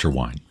has mixed her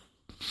wine.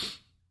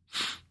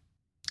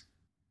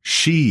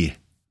 She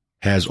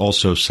has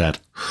also set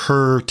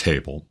her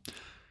table.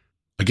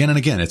 Again and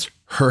again, it's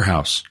her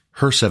house,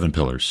 her 7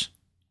 pillars,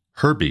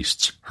 her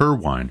beasts, her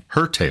wine,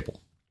 her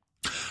table.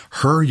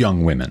 Her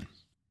young women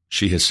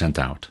she has sent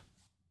out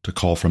to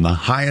call from the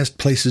highest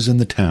places in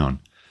the town.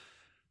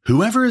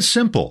 Whoever is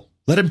simple,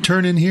 let him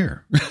turn in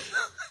here.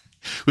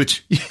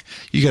 Which,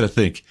 you got to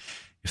think,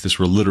 if this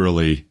were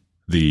literally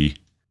the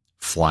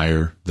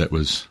flyer that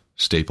was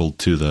stapled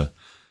to the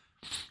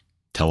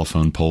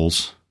telephone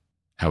poles,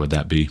 how would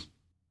that be?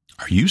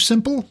 Are you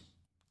simple?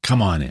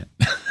 Come on in.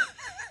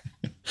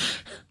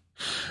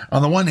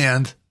 On the one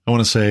hand, I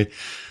want to say,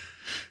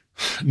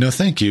 no,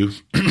 thank you,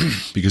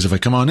 because if I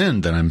come on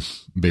in, then I'm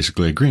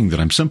basically agreeing that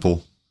I'm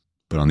simple.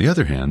 But on the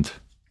other hand,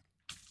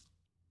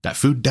 that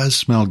food does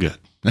smell good.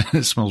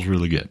 It smells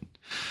really good.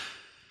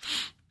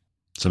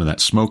 Some of that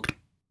smoked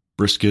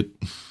brisket,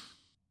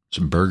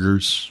 some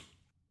burgers.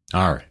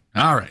 All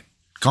right.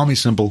 Call me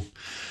simple.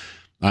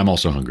 I'm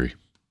also hungry.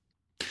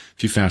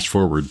 If you fast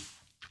forward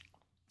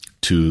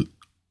to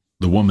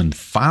the woman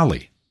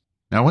Folly.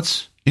 Now,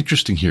 what's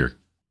interesting here?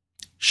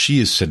 She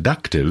is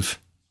seductive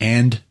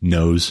and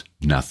knows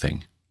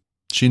nothing.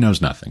 She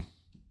knows nothing.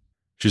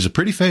 She's a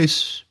pretty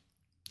face.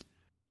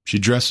 She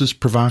dresses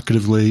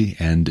provocatively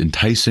and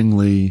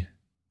enticingly.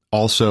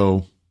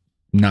 Also,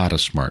 not a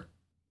smart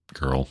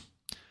girl.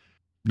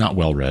 Not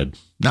well-read.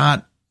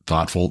 Not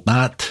thoughtful.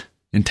 Not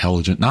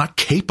intelligent. Not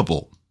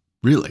capable,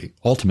 really,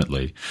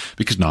 ultimately,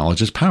 because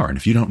knowledge is power. And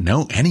if you don't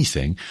know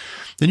anything,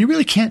 then you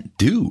really can't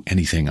do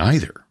anything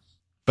either.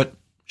 But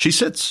she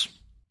sits.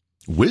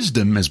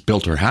 Wisdom has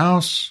built her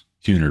house,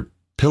 hewn her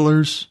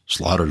pillars,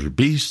 slaughtered her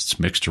beasts,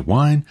 mixed her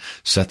wine,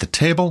 set the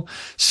table,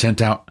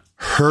 sent out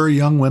her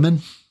young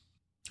women.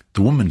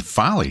 The woman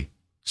Folly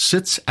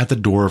sits at the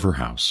door of her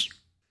house.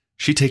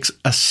 She takes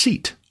a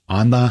seat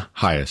on the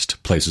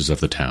highest places of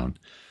the town,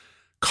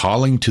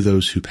 calling to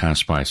those who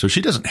pass by. So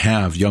she doesn't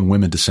have young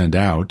women to send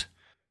out.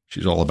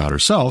 She's all about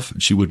herself,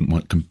 and she wouldn't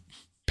want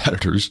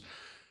competitors.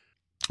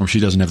 Or she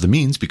doesn't have the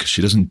means because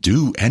she doesn't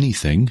do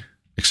anything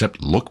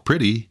except look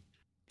pretty.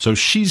 So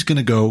she's going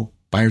to go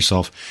by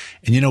herself.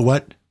 And you know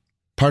what?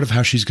 Part of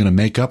how she's going to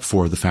make up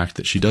for the fact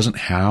that she doesn't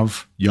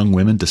have young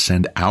women to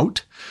send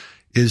out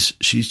is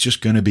she's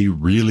just going to be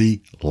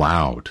really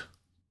loud.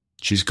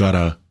 She's got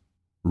to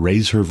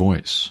raise her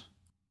voice.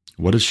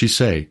 What does she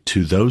say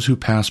to those who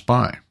pass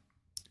by,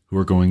 who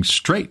are going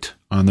straight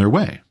on their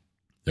way?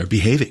 They're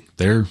behaving.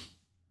 They're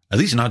at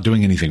least not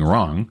doing anything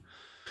wrong.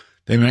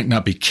 They might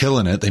not be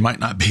killing it. They might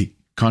not be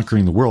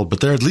conquering the world, but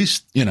they're at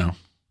least,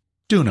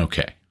 doing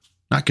okay.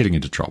 Not getting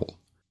into trouble.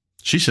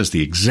 She says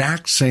the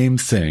exact same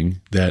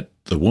thing that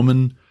the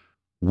woman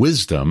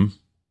Wisdom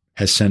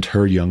has sent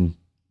her young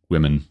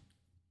women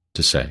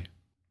to say.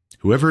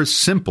 Whoever is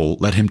simple,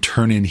 let him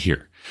turn in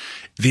here.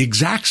 The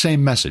exact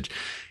same message.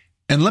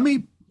 And let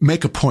me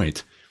make a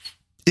point.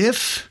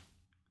 If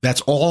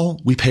that's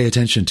all we pay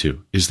attention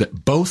to, is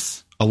that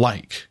both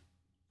alike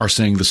are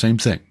saying the same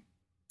thing.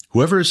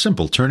 Whoever is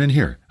simple, turn in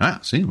here.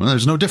 See, well,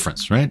 there's no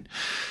difference, right?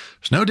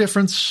 There's no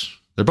difference.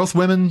 They're both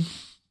women.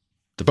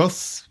 They're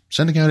both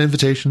sending out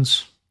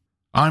invitations.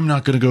 I'm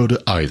not going to go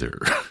to either.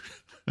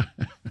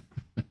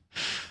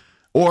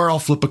 Or I'll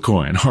flip a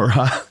coin. Or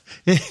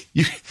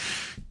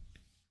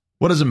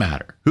what does it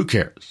matter? Who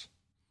cares?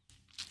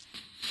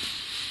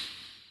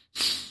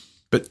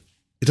 But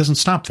it doesn't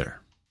stop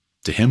there.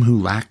 To him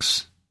who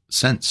lacks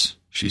sense,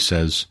 she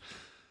says,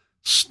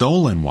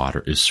 stolen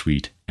water is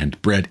sweet,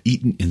 and bread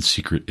eaten in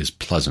secret is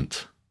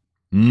pleasant.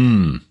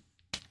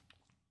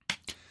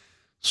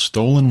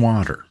 Stolen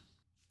water.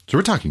 So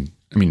we're talking,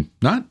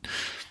 not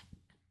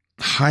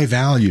high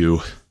value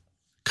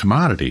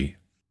commodity,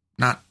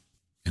 not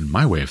in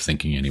my way of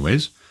thinking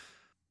anyways.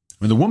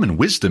 When the woman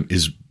Wisdom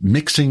is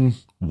mixing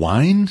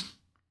wine,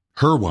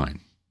 her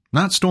wine,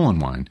 not stolen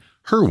wine,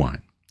 her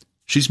wine.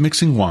 She's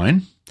mixing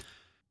wine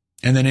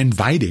and then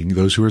inviting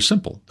those who are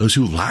simple, those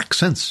who lack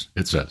sense,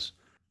 it says.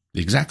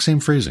 The exact same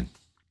phrasing.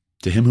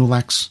 To him who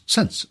lacks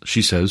sense,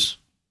 she says,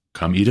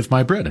 Come eat of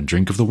my bread and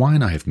drink of the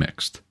wine I have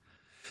mixed.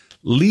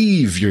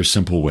 Leave your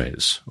simple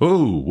ways.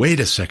 Oh, wait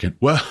a second.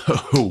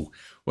 Whoa,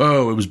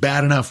 it was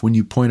bad enough when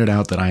you pointed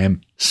out that I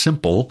am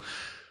simple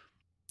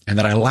and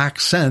that I lack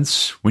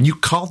sense when you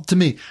called to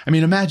me. I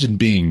mean, imagine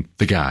being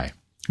the guy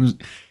who's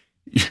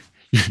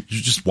you're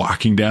just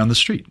walking down the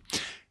street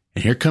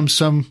and here comes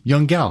some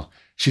young gal.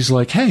 She's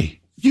like, hey,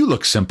 you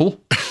look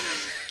simple.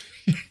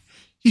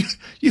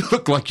 You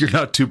look like you're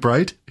not too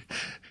bright.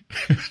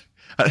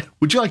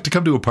 Would you like to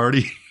come to a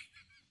party?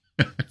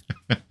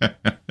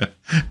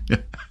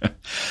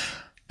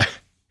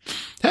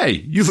 Hey,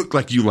 you look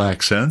like you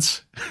lack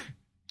sense.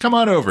 Come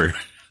on over.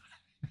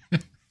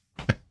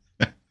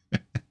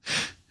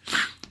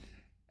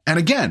 And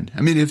again,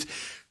 I mean,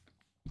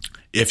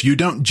 if you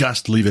don't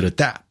just leave it at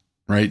that,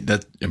 right?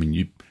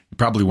 You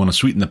probably want to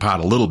sweeten the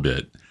pot a little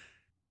bit.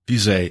 If you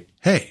say,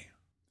 hey,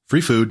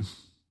 free food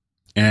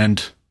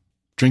and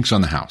drinks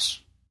on the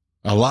house.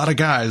 A lot of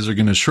guys are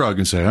going to shrug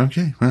and say,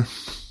 okay, well,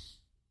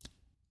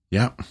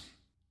 yeah.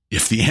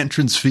 If the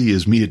entrance fee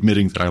is me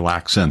admitting that I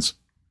lack sense,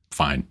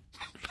 fine.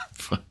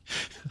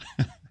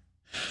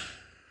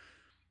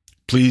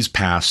 Please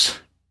pass.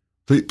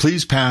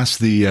 Please pass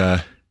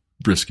the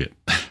brisket.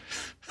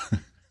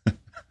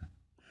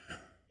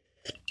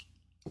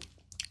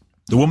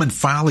 The woman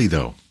Folly,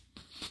 though,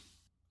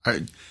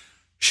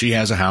 she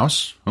has a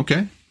house.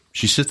 Okay.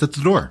 She sits at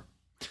the door.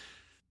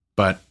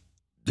 But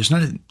there's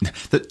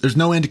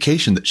no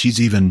indication that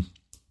she's even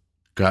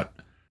got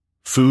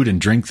food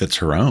and drink that's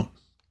her own.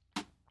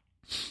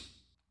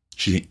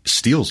 She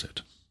steals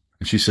it.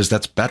 And she says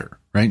that's better,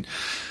 right?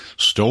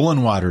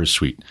 Stolen water is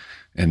sweet.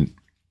 And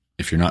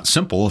if you're not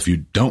simple, if you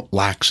don't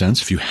lack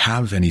sense, if you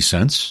have any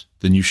sense,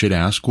 then you should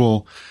ask,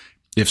 well,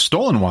 if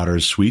stolen water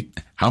is sweet,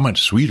 how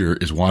much sweeter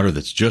is water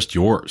that's just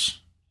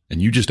yours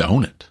and you just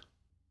own it?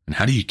 And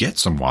how do you get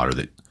some water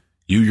that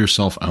you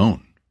yourself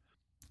own?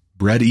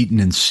 Bread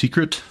eaten in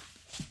secret.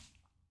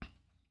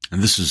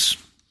 And this is,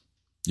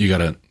 you got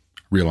to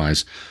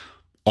realize,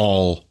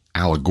 all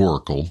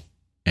allegorical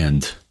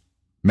and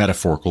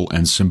metaphorical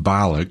and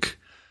symbolic.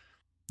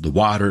 The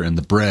water and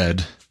the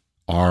bread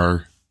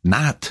are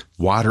not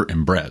water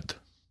and bread,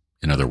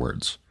 in other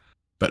words.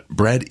 But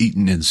bread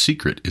eaten in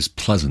secret is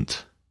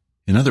pleasant.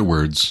 In other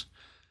words,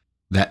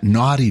 that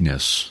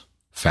naughtiness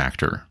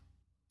factor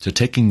to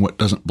taking what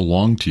doesn't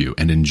belong to you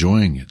and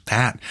enjoying it,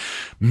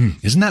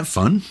 isn't that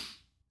fun?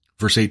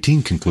 Verse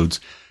 18 concludes,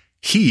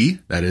 he,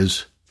 that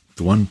is,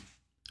 the one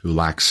who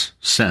lacks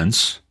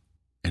sense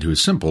and who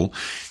is simple,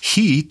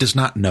 he does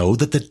not know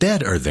that the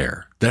dead are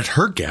there, that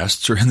her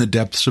guests are in the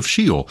depths of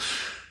Sheol.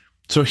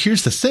 So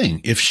here's the thing.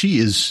 If she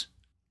is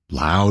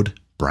loud,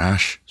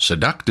 brash,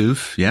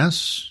 seductive,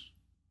 yes,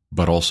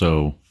 but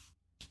also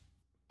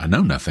a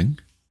know-nothing,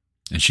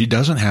 and she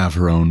doesn't have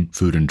her own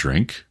food and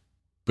drink,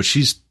 but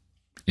she's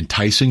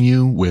enticing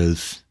you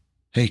with,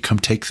 hey, come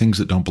take things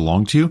that don't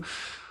belong to you,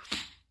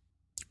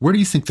 where do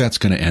you think that's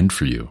going to end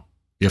for you?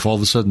 If all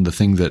of a sudden the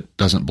thing that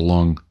doesn't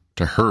belong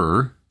to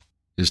her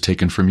is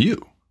taken from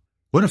you?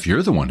 What if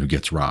you're the one who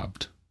gets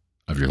robbed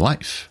of your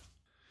life?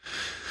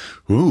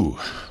 Ooh,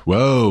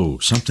 whoa,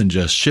 something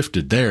just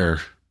shifted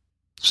there.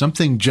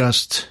 Something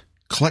just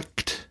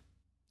clicked.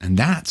 And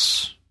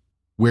that's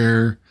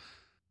where,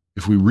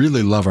 if we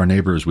really love our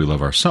neighbor as we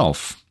love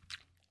ourselves,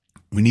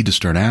 we need to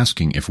start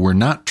asking, if we're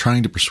not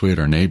trying to persuade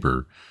our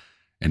neighbor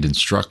and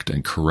instruct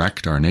and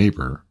correct our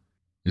neighbor,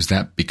 is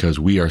that because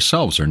we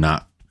ourselves are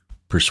not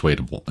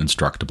persuadable,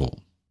 instructable,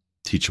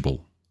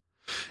 teachable?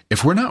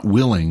 If we're not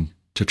willing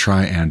to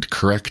try and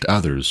correct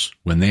others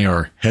when they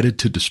are headed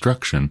to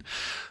destruction,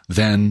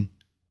 then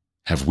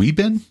have we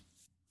been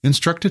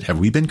instructed? Have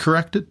we been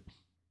corrected?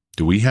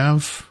 Do we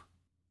have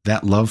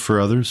that love for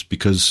others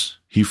because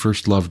he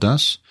first loved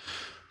us?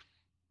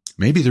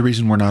 Maybe the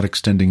reason we're not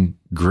extending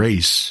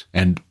grace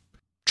and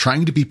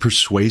trying to be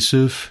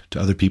persuasive to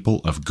other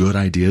people of good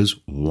ideas,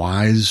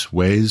 wise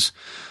ways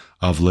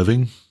of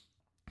living,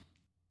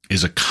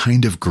 is a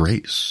kind of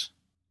grace.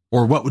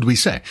 Or what would we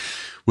say?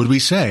 Would we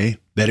say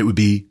that it would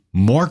be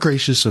more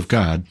gracious of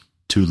God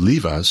to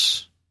leave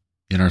us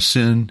in our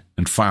sin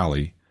and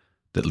folly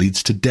that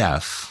leads to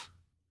death?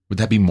 Would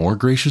that be more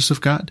gracious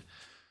of God?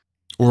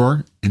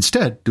 Or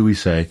instead, do we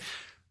say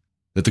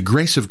that the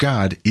grace of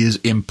God is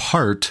in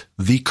part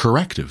the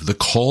corrective, the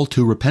call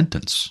to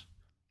repentance,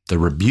 the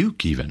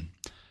rebuke even?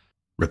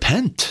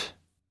 Repent,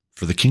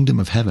 for the kingdom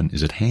of heaven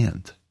is at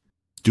hand.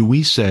 Do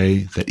we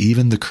say that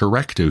even the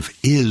corrective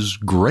is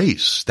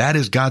grace? That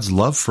is God's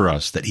love for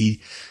us, that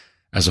he,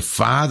 as a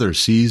father,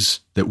 sees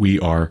that we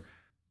are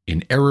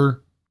in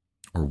error,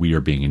 or we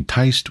are being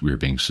enticed, we are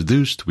being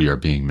seduced, we are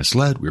being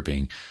misled, we are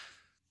being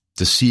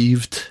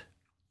deceived.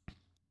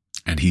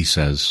 And he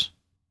says,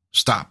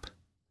 stop,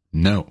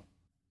 no,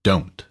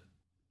 don't,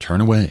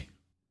 turn away.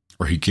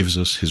 Or he gives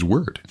us his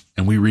word.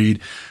 And we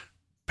read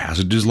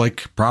passages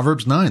like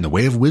Proverbs 9, the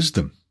way of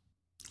wisdom.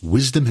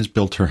 Wisdom has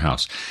built her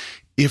house.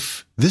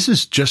 If this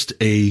is just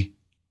a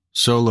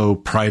solo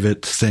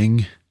private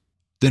thing,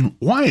 then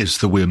why is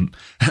the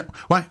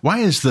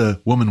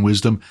woman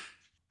wisdom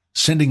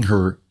sending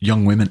her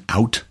young women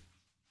out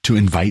to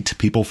invite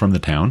people from the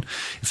town?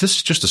 If this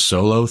is just a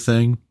solo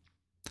thing,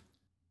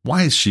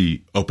 why is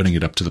she opening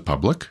it up to the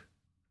public?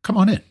 Come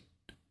on in.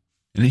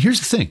 And here's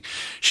the thing.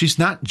 She's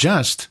not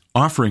just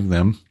offering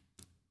them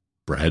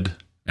bread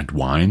and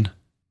wine.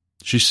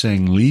 She's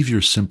saying, leave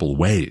your simple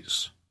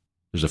ways.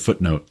 There's a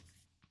footnote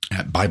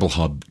at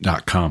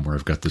BibleHub.com where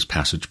I've got this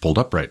passage pulled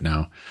up right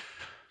now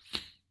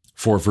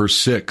for verse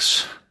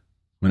 6,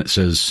 when it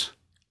says,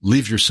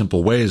 leave your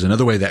simple ways.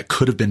 Another way that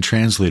could have been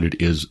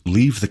translated is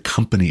leave the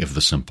company of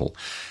the simple.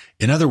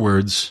 In other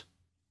words,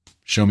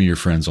 show me your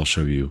friends, I'll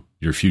show you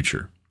your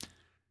future.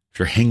 If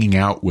you're hanging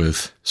out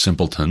with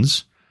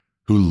simpletons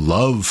who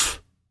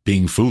love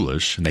being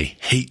foolish and they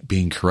hate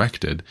being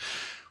corrected,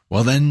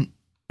 well then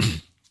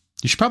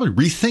you should probably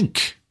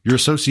rethink your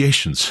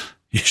associations.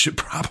 You should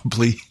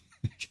probably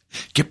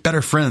get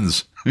better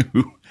friends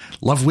who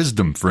love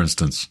wisdom, for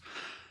instance.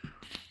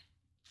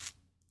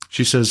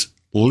 She says,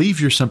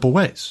 leave your simple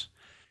ways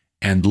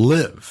and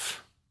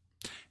live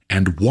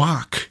and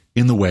walk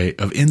in the way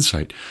of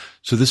insight.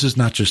 So this is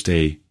not just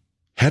a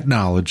head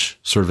knowledge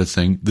sort of a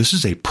thing. This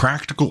is a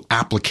practical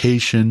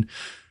application.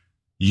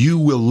 You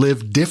will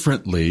live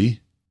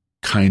differently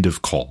kind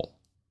of call.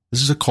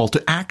 This is a call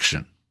to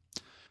action,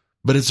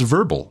 but it's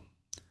verbal,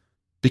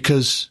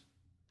 because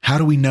how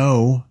do we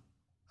know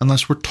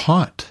unless we're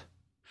taught?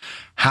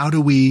 How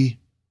do we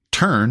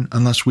turn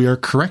unless we are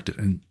corrected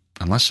and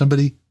unless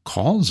somebody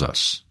calls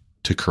us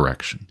to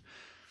correction?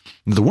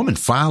 The woman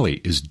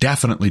Folly is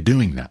definitely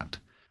doing that.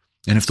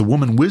 And if the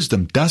woman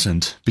Wisdom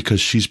doesn't,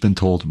 because she's been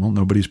told, well,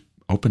 nobody's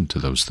open to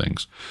those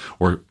things,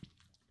 or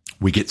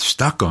we get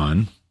stuck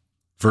on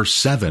verse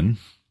 7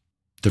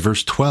 to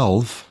verse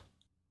 12,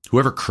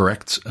 whoever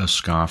corrects a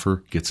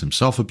scoffer gets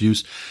himself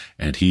abused,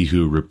 and he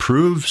who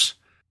reproves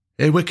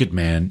a wicked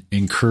man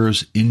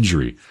incurs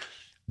injury.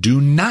 Do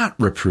not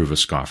reprove a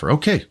scoffer.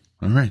 Okay,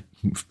 all right,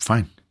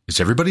 fine. Is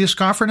everybody a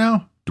scoffer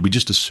now? Do we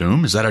just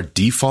assume? Is that our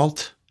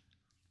default?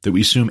 That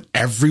we assume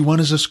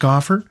everyone is a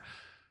scoffer?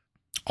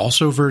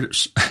 Also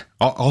verse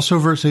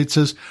 8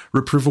 says,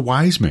 reprove a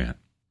wise man.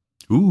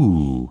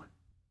 Ooh.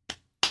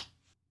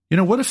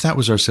 What if that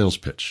was our sales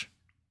pitch?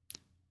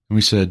 And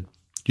we said,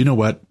 you know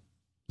what?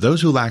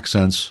 Those who lack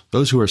sense,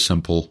 those who are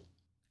simple,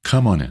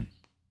 come on in.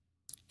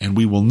 And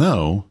we will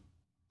know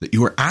that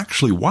you are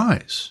actually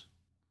wise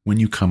when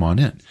you come on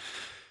in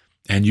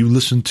and you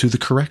listen to the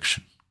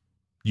correction.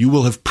 You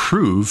will have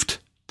proved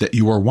that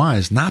you are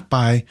wise, not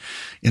by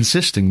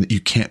insisting that you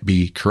can't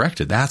be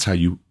corrected. That's how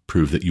you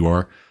prove that you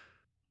are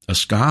a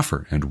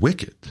scoffer and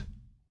wicked.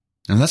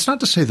 And that's not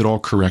to say that all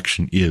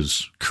correction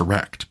is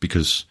correct,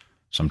 because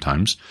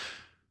sometimes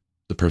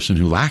the person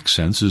who lacks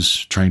sense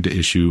is trying to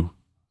issue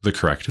the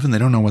corrective and they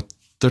don't know what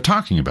they're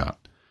talking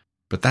about.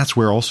 But that's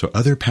where also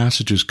other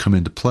passages come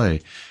into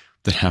play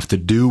that have to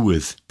do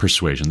with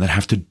persuasion, that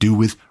have to do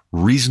with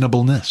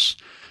reasonableness.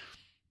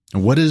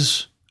 And what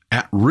is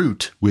at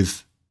root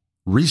with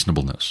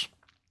reasonableness?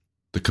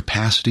 The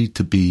capacity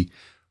to be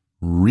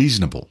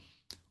reasonable,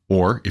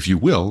 or, if you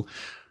will,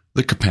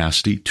 the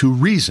capacity to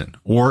reason,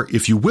 or,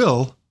 if you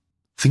will,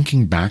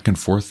 thinking back and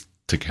forth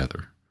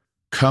together.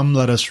 Come,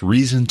 let us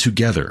reason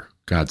together,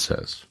 God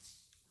says.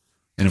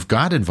 And if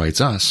God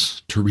invites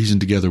us to reason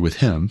together with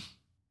him,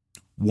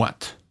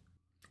 what?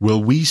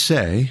 Will we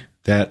say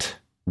that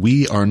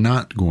we are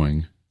not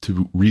going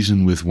to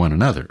reason with one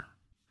another?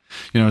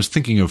 I was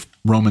thinking of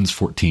Romans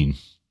 14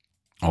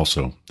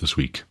 also this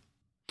week.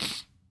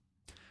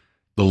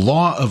 The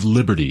law of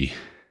liberty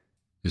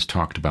is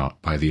talked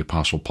about by the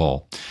Apostle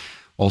Paul.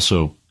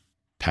 Also,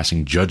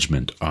 passing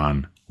judgment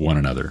on one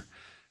another,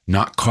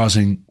 not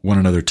causing one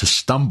another to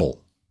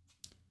stumble.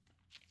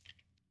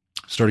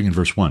 Starting in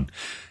verse 1.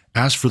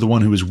 As for the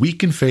one who is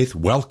weak in faith,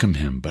 welcome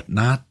him, but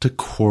not to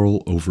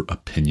quarrel over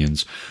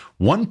opinions.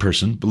 One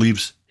person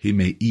believes he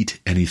may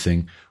eat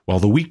anything, while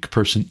the weak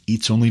person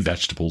eats only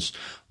vegetables.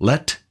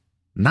 Let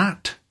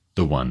not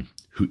the one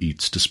who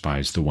eats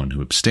despise the one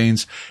who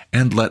abstains,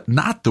 and let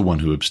not the one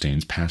who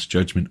abstains pass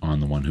judgment on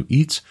the one who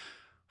eats,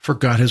 for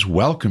God has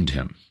welcomed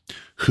him.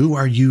 Who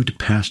are you to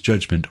pass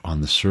judgment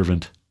on the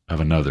servant of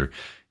another?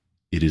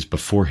 It is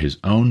before his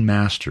own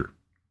master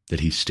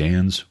that he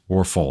stands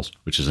or falls,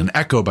 which is an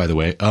echo, by the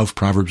way, of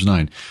Proverbs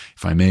 9.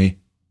 If I may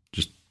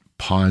just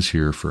pause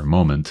here for a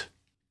moment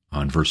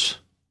on verse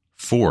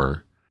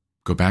 4,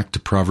 go back to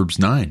Proverbs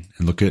 9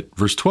 and look at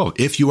verse 12.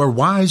 If you are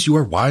wise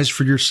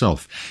for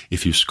yourself.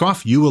 If you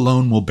scoff, you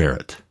alone will bear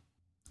it.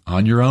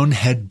 On your own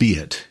head be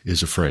it,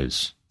 is a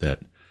phrase that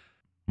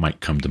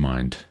might come to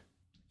mind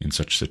in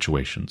such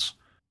situations.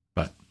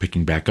 But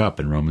picking back up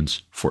in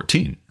Romans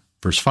 14,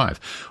 verse 5,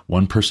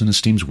 one person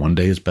esteems one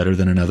day as better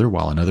than another,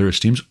 while another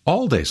esteems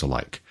all days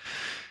alike.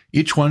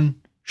 Each one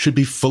should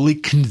be fully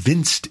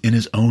convinced in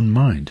his own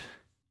mind.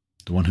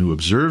 The one who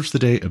observes the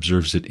day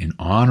observes it in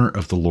honor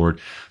of the Lord.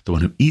 The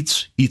one who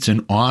eats, eats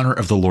in honor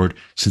of the Lord,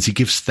 since he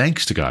gives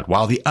thanks to God,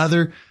 while the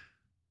other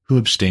who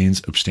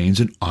abstains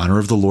in honor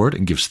of the Lord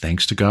and gives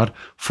thanks to God.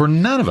 For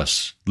none of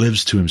us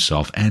lives to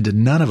himself, and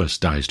none of us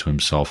dies to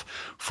himself.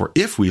 For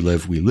if we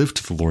live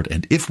to the Lord,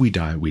 and if we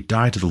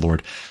die to the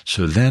Lord.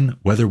 So then,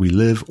 whether we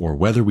live or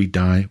whether we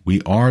die,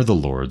 we are the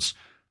Lord's.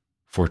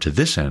 For to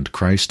this end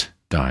Christ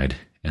died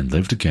and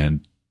lived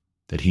again,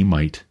 that he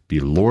might be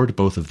Lord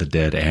both of the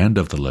dead and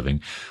of the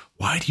living.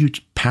 Why do you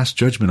pass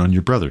judgment on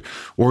your brother?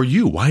 Or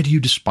you, why do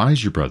you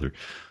despise your brother?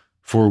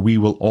 For we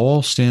will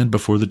all stand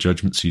before the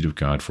judgment seat of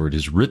God. For it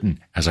is written,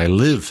 as I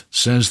live,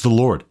 says the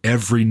Lord,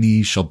 every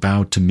knee shall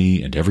bow to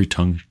me, and every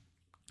tongue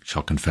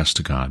shall confess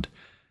to God.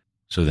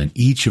 So then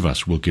each of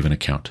us will give an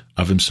account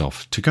of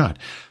himself to God.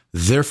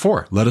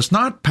 Therefore, let us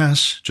not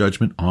pass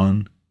judgment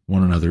on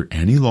one another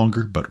any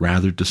longer, but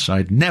rather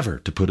decide never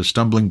to put a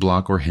stumbling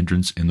block or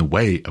hindrance in the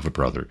way of a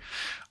brother.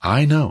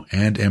 I know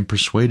and am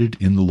persuaded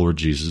in the Lord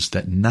Jesus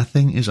that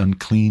nothing is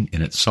unclean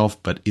in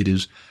itself, but it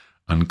is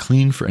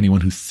unclean for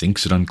anyone who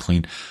thinks it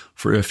unclean.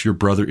 For if your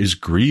brother is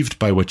grieved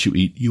by what you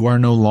eat, you are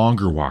no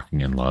longer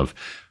walking in love.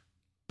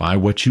 By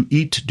what you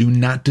eat, do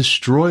not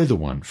destroy the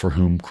one for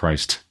whom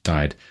Christ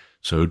died.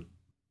 So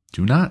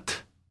do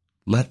not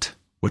let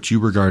what you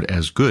regard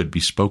as good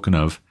be spoken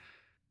of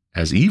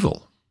as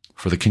evil.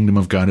 For the kingdom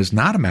of God is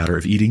not a matter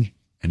of eating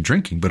and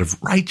drinking, but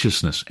of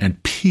righteousness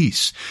and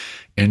peace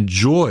and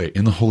joy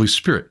in the Holy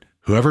Spirit.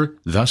 Whoever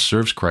thus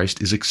serves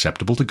Christ is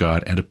acceptable to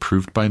God and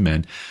approved by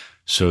men.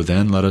 So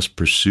then let us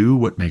pursue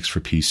what makes for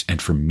peace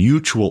and for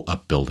mutual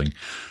upbuilding.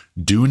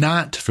 Do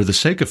not, for the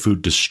sake of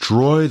food,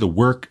 destroy the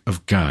work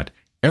of God.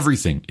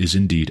 Everything is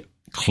indeed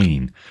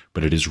clean,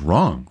 but it is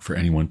wrong for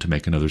anyone to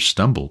make another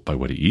stumble by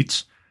what he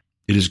eats.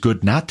 It is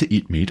good not to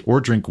eat meat or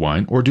drink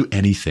wine or do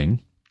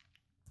anything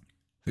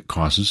that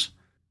causes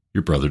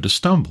your brother to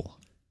stumble.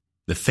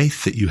 The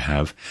faith that you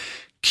have,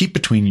 keep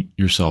between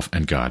yourself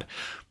and God.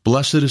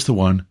 Blessed is the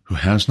one who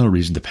has no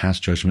reason to pass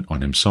judgment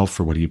on himself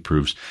for what he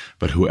approves,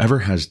 but whoever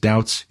has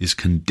doubts is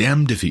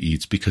condemned if he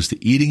eats, because the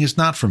eating is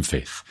not from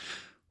faith.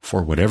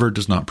 For whatever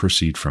does not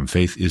proceed from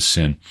faith is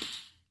sin.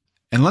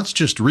 And let's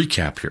just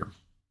recap here.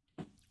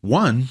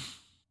 One,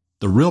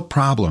 the real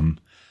problem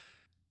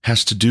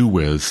has to do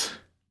with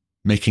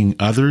making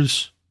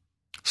others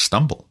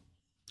stumble.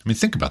 I mean,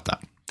 think about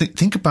that.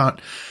 Think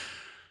about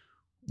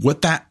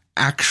what that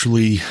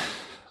actually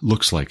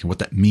looks like and what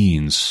that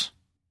means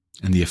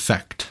and the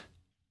effect.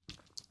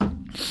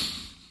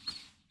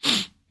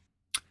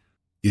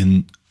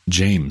 In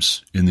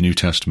James, in the New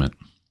Testament,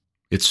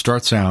 it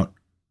starts out,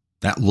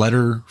 that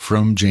letter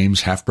from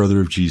James, half-brother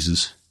of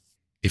Jesus,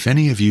 if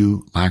any of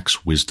you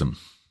lacks wisdom,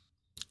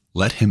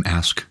 let him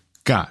ask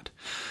God,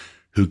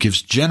 who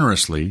gives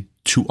generously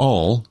to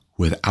all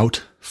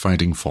without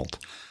finding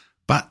fault.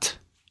 But,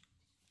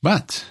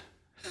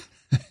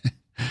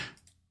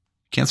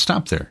 can't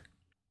stop there.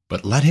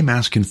 But let him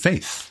ask in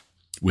faith,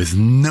 with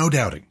no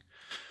doubting.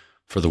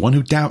 For the one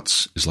who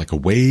doubts is like a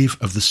wave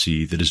of the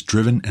sea that is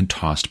driven and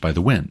tossed by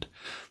the wind.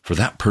 For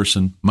that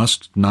person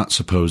must not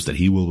suppose that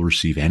he will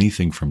receive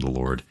anything from the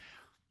Lord.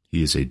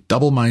 He is a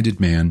double-minded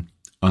man,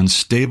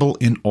 unstable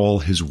in all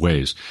his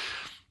ways.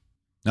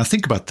 Now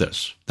think about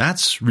this.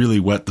 That's really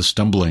what the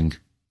stumbling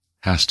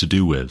has to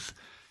do with,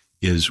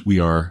 is we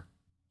are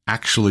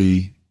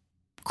actually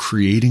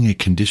creating a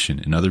condition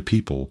in other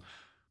people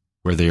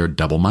where they are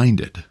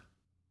double-minded.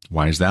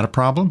 Why is that a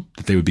problem,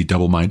 that they would be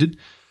double-minded?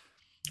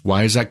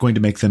 Why is that going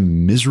to make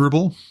them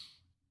miserable,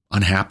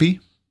 unhappy,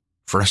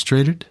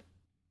 frustrated?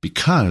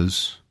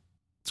 Because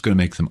it's going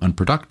to make them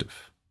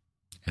unproductive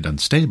and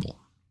unstable.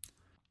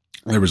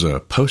 There was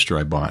a poster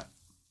I bought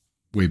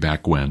way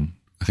back when,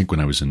 I think when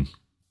I was in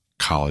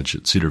college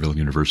at Cedarville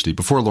University,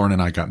 before Lauren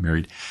and I got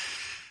married.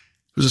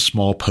 It was a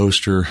small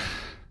poster. I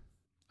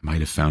might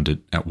have found it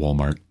at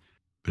Walmart,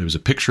 but it was a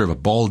picture of a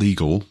bald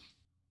eagle,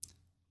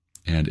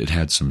 and it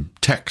had some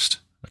text,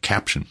 a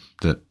caption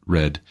that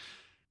read,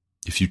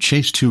 "If you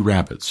chase two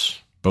rabbits,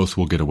 both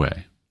will get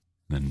away."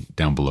 And then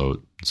down below it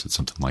said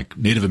something like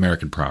Native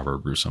American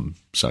proverb or some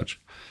such.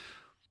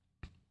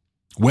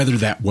 Whether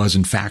that was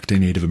in fact a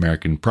Native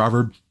American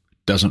proverb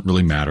doesn't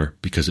really matter,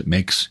 because it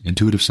makes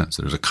intuitive sense.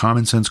 There's a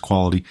common sense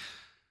quality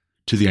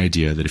to the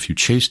idea that if you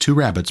chase two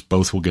rabbits,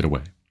 both will get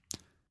away.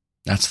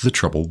 That's the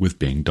trouble with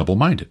being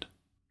double-minded.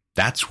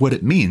 That's what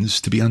it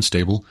means to be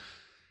unstable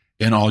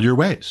in all your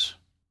ways.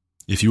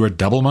 If you are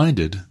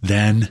double-minded,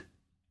 then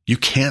you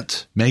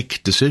can't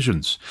make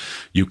decisions.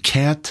 You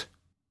can't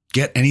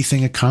get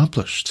anything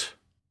accomplished.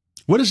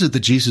 What is it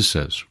that Jesus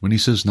says when he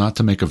says not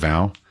to make a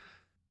vow?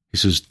 He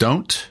says,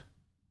 don't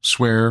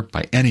swear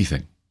by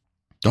anything.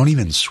 Don't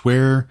even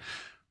swear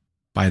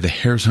by the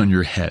hairs on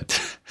your head.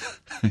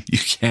 You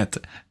can't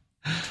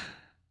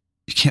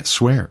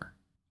swear.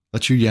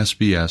 Let your yes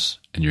be yes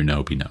and your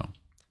no be no.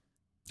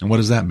 And what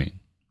does that mean?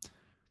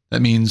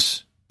 That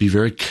means be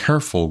very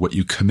careful what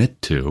you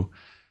commit to,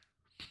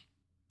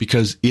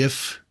 because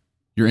if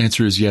your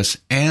answer is yes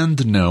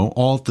and no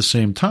all at the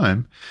same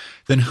time,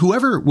 then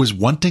whoever was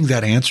wanting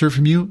that answer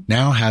from you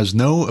now has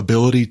no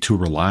ability to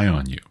rely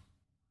on you,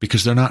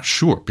 because they're not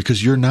sure,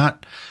 because you're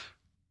not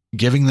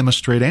giving them a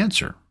straight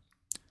answer.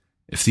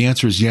 If the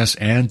answer is yes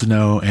and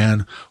no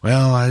and,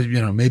 well,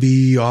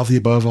 maybe all of the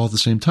above all at the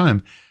same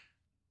time,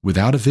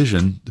 without a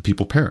vision, the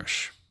people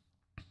perish.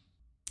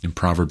 In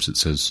Proverbs, it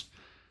says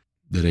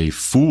that a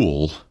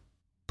fool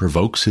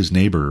provokes his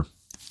neighbor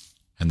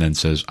and then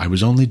says, I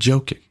was only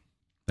joking.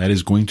 That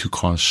is going to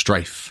cause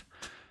strife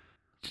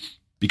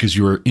because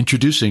you are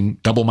introducing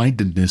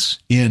double-mindedness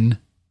in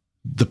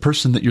the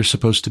person that you're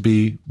supposed to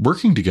be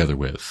working together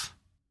with.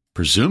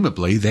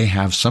 Presumably, they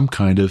have some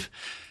kind of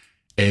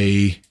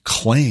a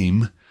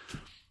claim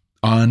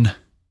on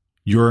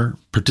your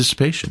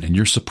participation and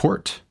your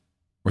support,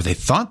 or they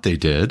thought they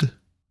did,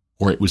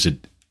 or it was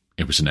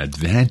an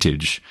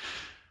advantage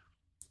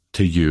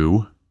to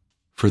you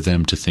for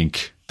them to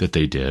think that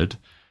they did.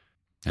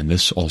 And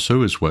this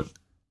also is what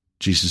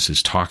Jesus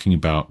is talking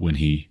about when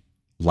he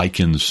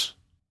likens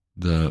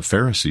the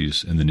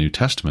Pharisees in the New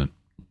Testament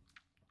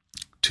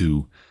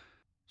to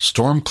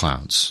storm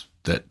clouds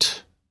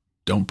that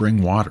don't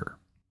bring water.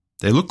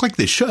 They look like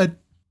they should.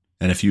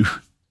 And if you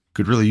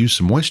could really use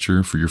some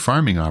moisture for your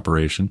farming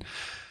operation,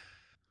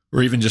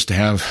 or even just to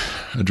have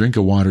a drink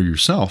of water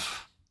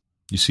yourself,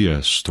 you see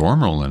a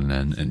storm rolling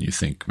in and you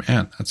think,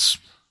 man, that's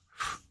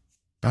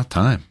about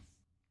time.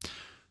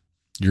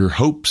 Your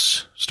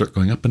hopes start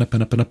going up and up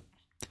and up and up.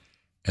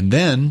 And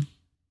then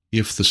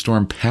if the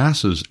storm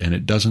passes and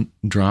it doesn't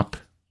drop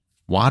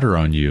water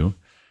on you,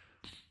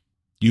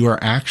 you are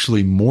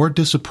actually more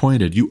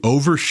disappointed. You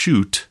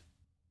overshoot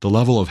the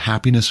level of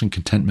happiness and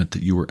contentment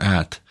that you were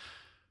at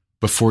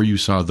before you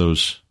saw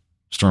those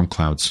storm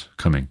clouds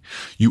coming.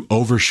 You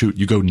overshoot,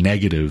 you go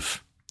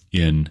negative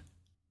in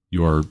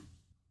your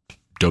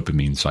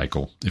dopamine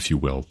cycle, if you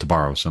will, to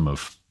borrow some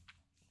of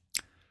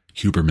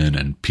Huberman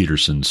and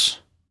Peterson's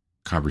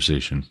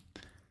conversation.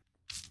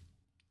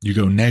 You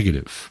go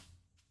negative.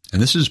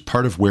 And this is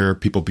part of where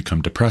people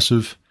become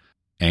depressive,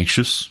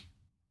 anxious,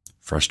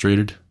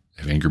 frustrated,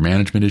 have anger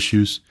management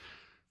issues.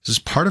 This is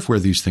part of where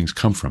these things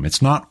come from.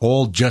 It's not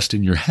all just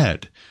in your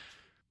head.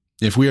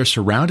 If we are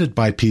surrounded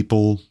by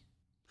people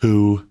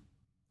who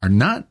are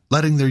not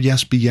letting their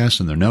yes be yes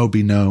and their no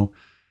be no,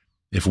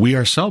 if we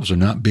ourselves are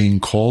not being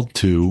called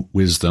to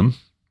wisdom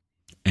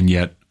and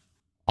yet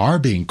are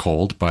being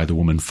called by the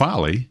woman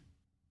Folly,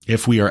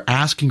 if we are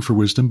asking for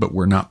wisdom but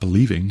we're not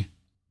believing,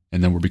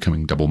 and then we're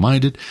becoming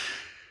double-minded,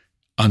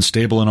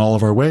 unstable in all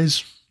of our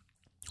ways,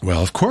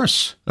 well, of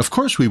course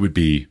we would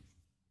be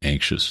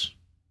anxious,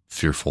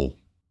 fearful,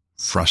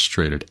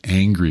 frustrated,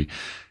 angry,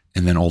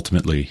 and then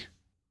ultimately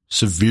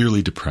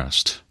severely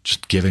depressed,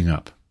 just giving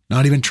up,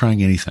 not even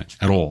trying anything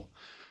at all.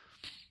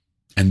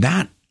 And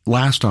that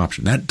last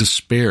option, that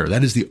despair,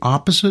 that is the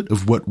opposite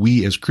of what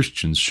we as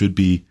Christians should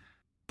be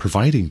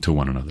providing to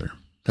one another.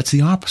 That's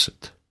the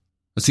opposite.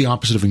 That's the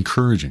opposite of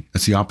encouraging.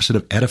 That's the opposite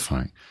of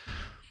edifying.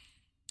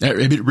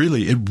 It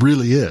really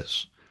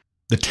is.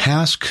 The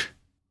task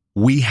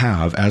we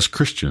have as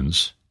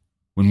Christians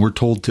when we're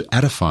told to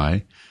edify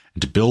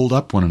and to build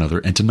up one another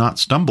and to not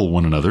stumble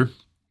one another,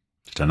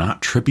 to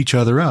not trip each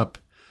other up,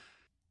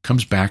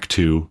 comes back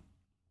to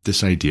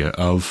this idea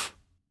of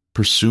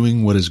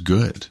pursuing what is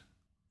good,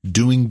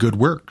 doing good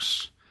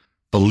works,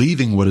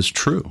 believing what is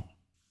true,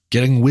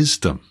 getting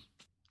wisdom.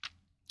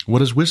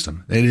 What is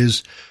wisdom? It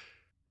is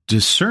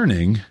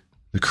discerning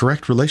the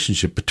correct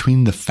relationship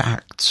between the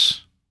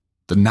facts,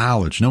 the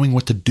knowledge, knowing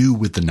what to do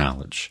with the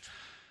knowledge.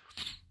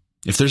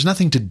 If there's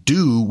nothing to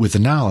do with the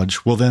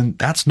knowledge, well, then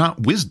that's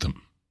not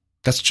wisdom.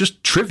 That's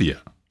just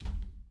trivia.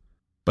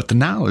 But the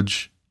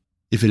knowledge,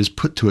 if it is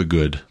put to a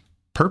good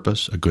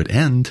purpose, a good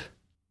end,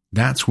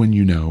 that's when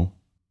you know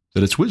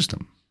that it's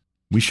wisdom.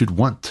 We should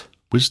want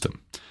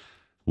wisdom.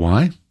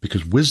 Why?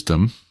 Because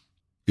wisdom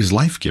is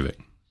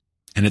life-giving.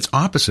 And its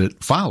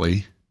opposite,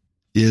 folly,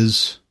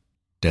 is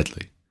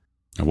deadly.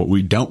 And what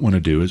we don't want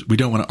to do is we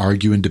don't want to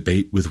argue and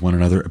debate with one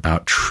another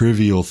about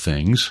trivial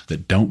things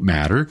that don't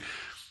matter.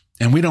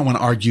 And we don't want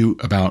to argue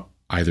about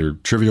either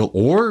trivial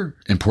or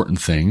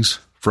important things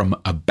from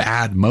a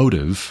bad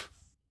motive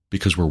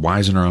because we're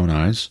wise in our own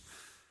eyes.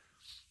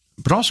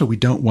 But also we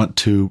don't want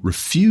to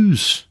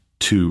refuse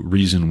to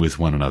reason with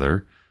one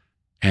another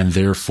and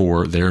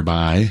therefore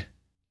thereby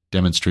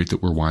demonstrate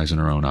that we're wise in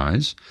our own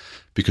eyes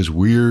because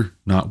we're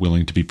not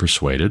willing to be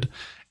persuaded.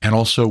 And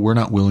also we're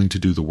not willing to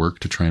do the work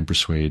to try and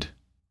persuade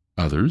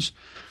others.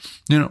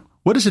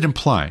 What does it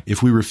imply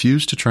if we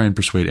refuse to try and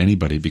persuade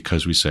anybody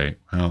because we say,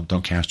 well,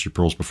 don't cast your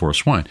pearls before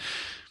swine?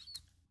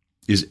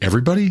 Is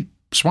everybody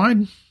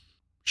swine?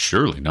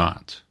 Surely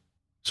not.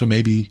 So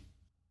maybe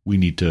we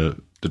need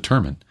to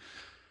determine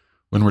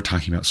when we're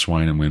talking about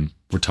swine and when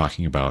we're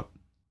talking about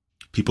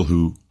people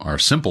who are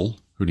simple,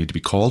 who need to be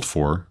called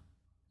for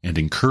and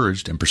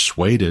encouraged and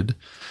persuaded,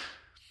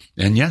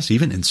 and yes,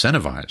 even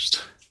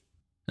incentivized.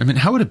 I mean,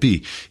 how would it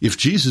be if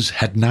Jesus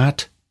had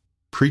not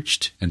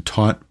preached and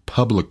taught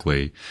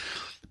publicly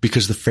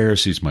because the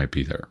Pharisees might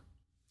be there?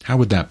 How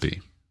would that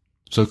be?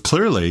 So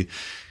clearly,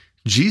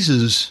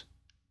 Jesus,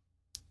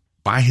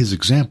 by his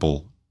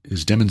example,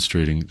 is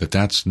demonstrating that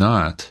that's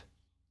not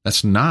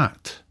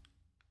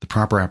the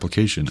proper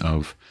application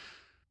of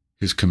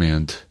his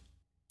command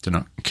Do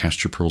not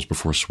cast your pearls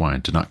before swine.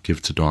 Do not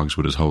give to dogs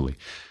what is holy.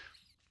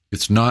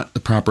 It's not the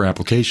proper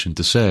application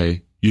to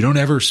say, you don't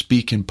ever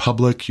speak in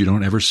public, you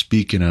don't ever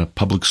speak in a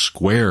public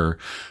square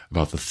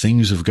about the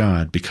things of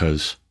God,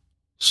 because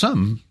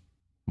some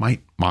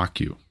might mock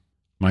you,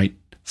 might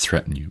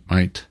threaten you,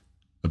 might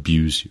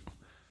abuse you.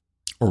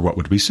 Or what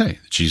would we say?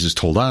 Jesus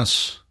told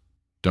us,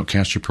 don't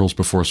cast your pearls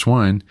before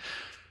swine,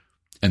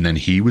 and then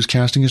he was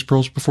casting his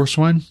pearls before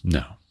swine?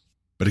 No.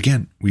 But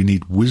again, we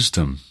need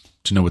wisdom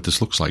to know what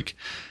this looks like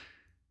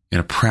in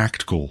a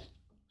practical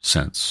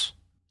sense.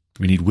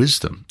 We need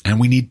wisdom, and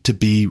we need to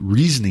be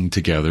reasoning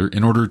together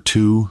in order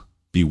to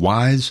be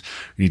wise.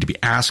 We need to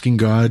be asking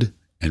God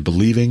and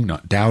believing,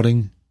 not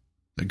doubting,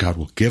 that God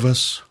will give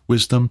us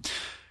wisdom.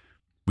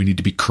 We need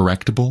to be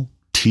correctable,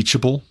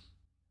 teachable,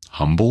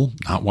 humble,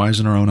 not wise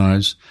in our own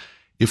eyes,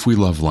 if we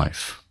love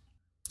life.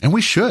 And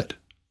we should.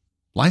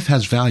 Life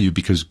has value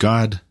because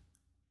God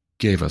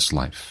gave us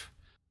life.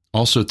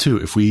 Also, too,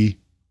 if we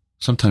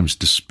sometimes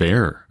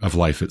despair of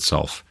life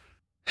itself,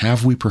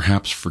 have we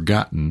perhaps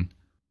forgotten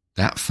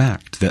that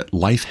fact that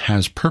life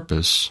has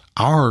purpose,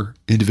 our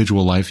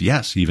individual life,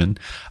 yes, even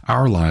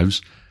our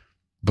lives,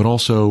 but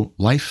also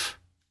life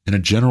in a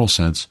general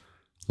sense,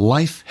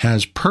 life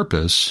has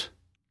purpose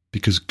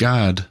because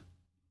God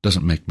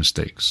doesn't make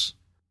mistakes.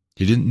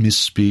 He didn't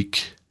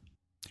misspeak.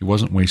 He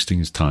wasn't wasting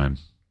his time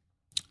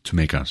to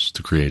make us,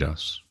 to create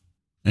us.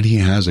 And he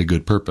has a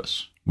good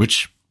purpose,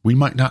 which we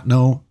might not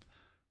know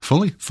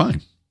fully,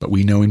 fine, but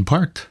we know in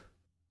part.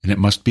 And it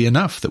must be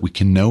enough that we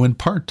can know in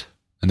part,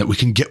 and that we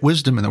can get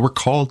wisdom, and that we're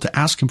called to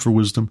ask him for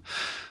wisdom.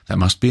 That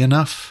must be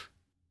enough,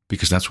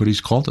 because that's what he's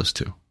called us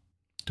to.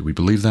 Do we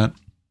believe that?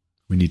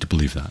 We need to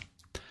believe that.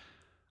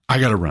 I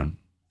got to run.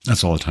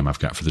 That's all the time I've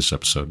got for this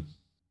episode.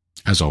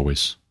 As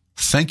always,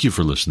 thank you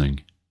for listening.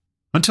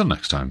 Until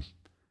next time,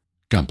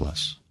 God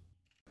bless.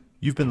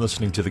 You've been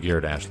listening to The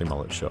Garrett Ashley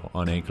Mullet Show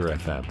on Anchor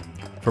FM.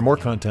 For more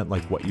content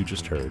like what you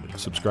just heard,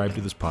 subscribe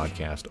to this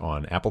podcast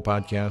on Apple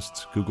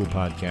Podcasts, Google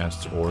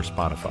Podcasts, or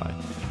Spotify.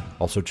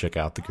 Also check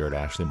out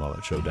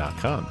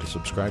thegarrettashleymulletshow.com to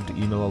subscribe to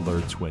email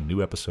alerts when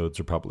new episodes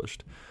are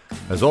published.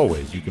 As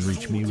always, you can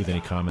reach me with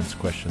any comments,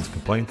 questions,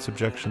 complaints,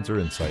 objections, or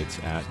insights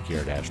at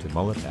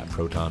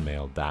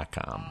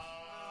garrettashleyMullet@protonmail.com.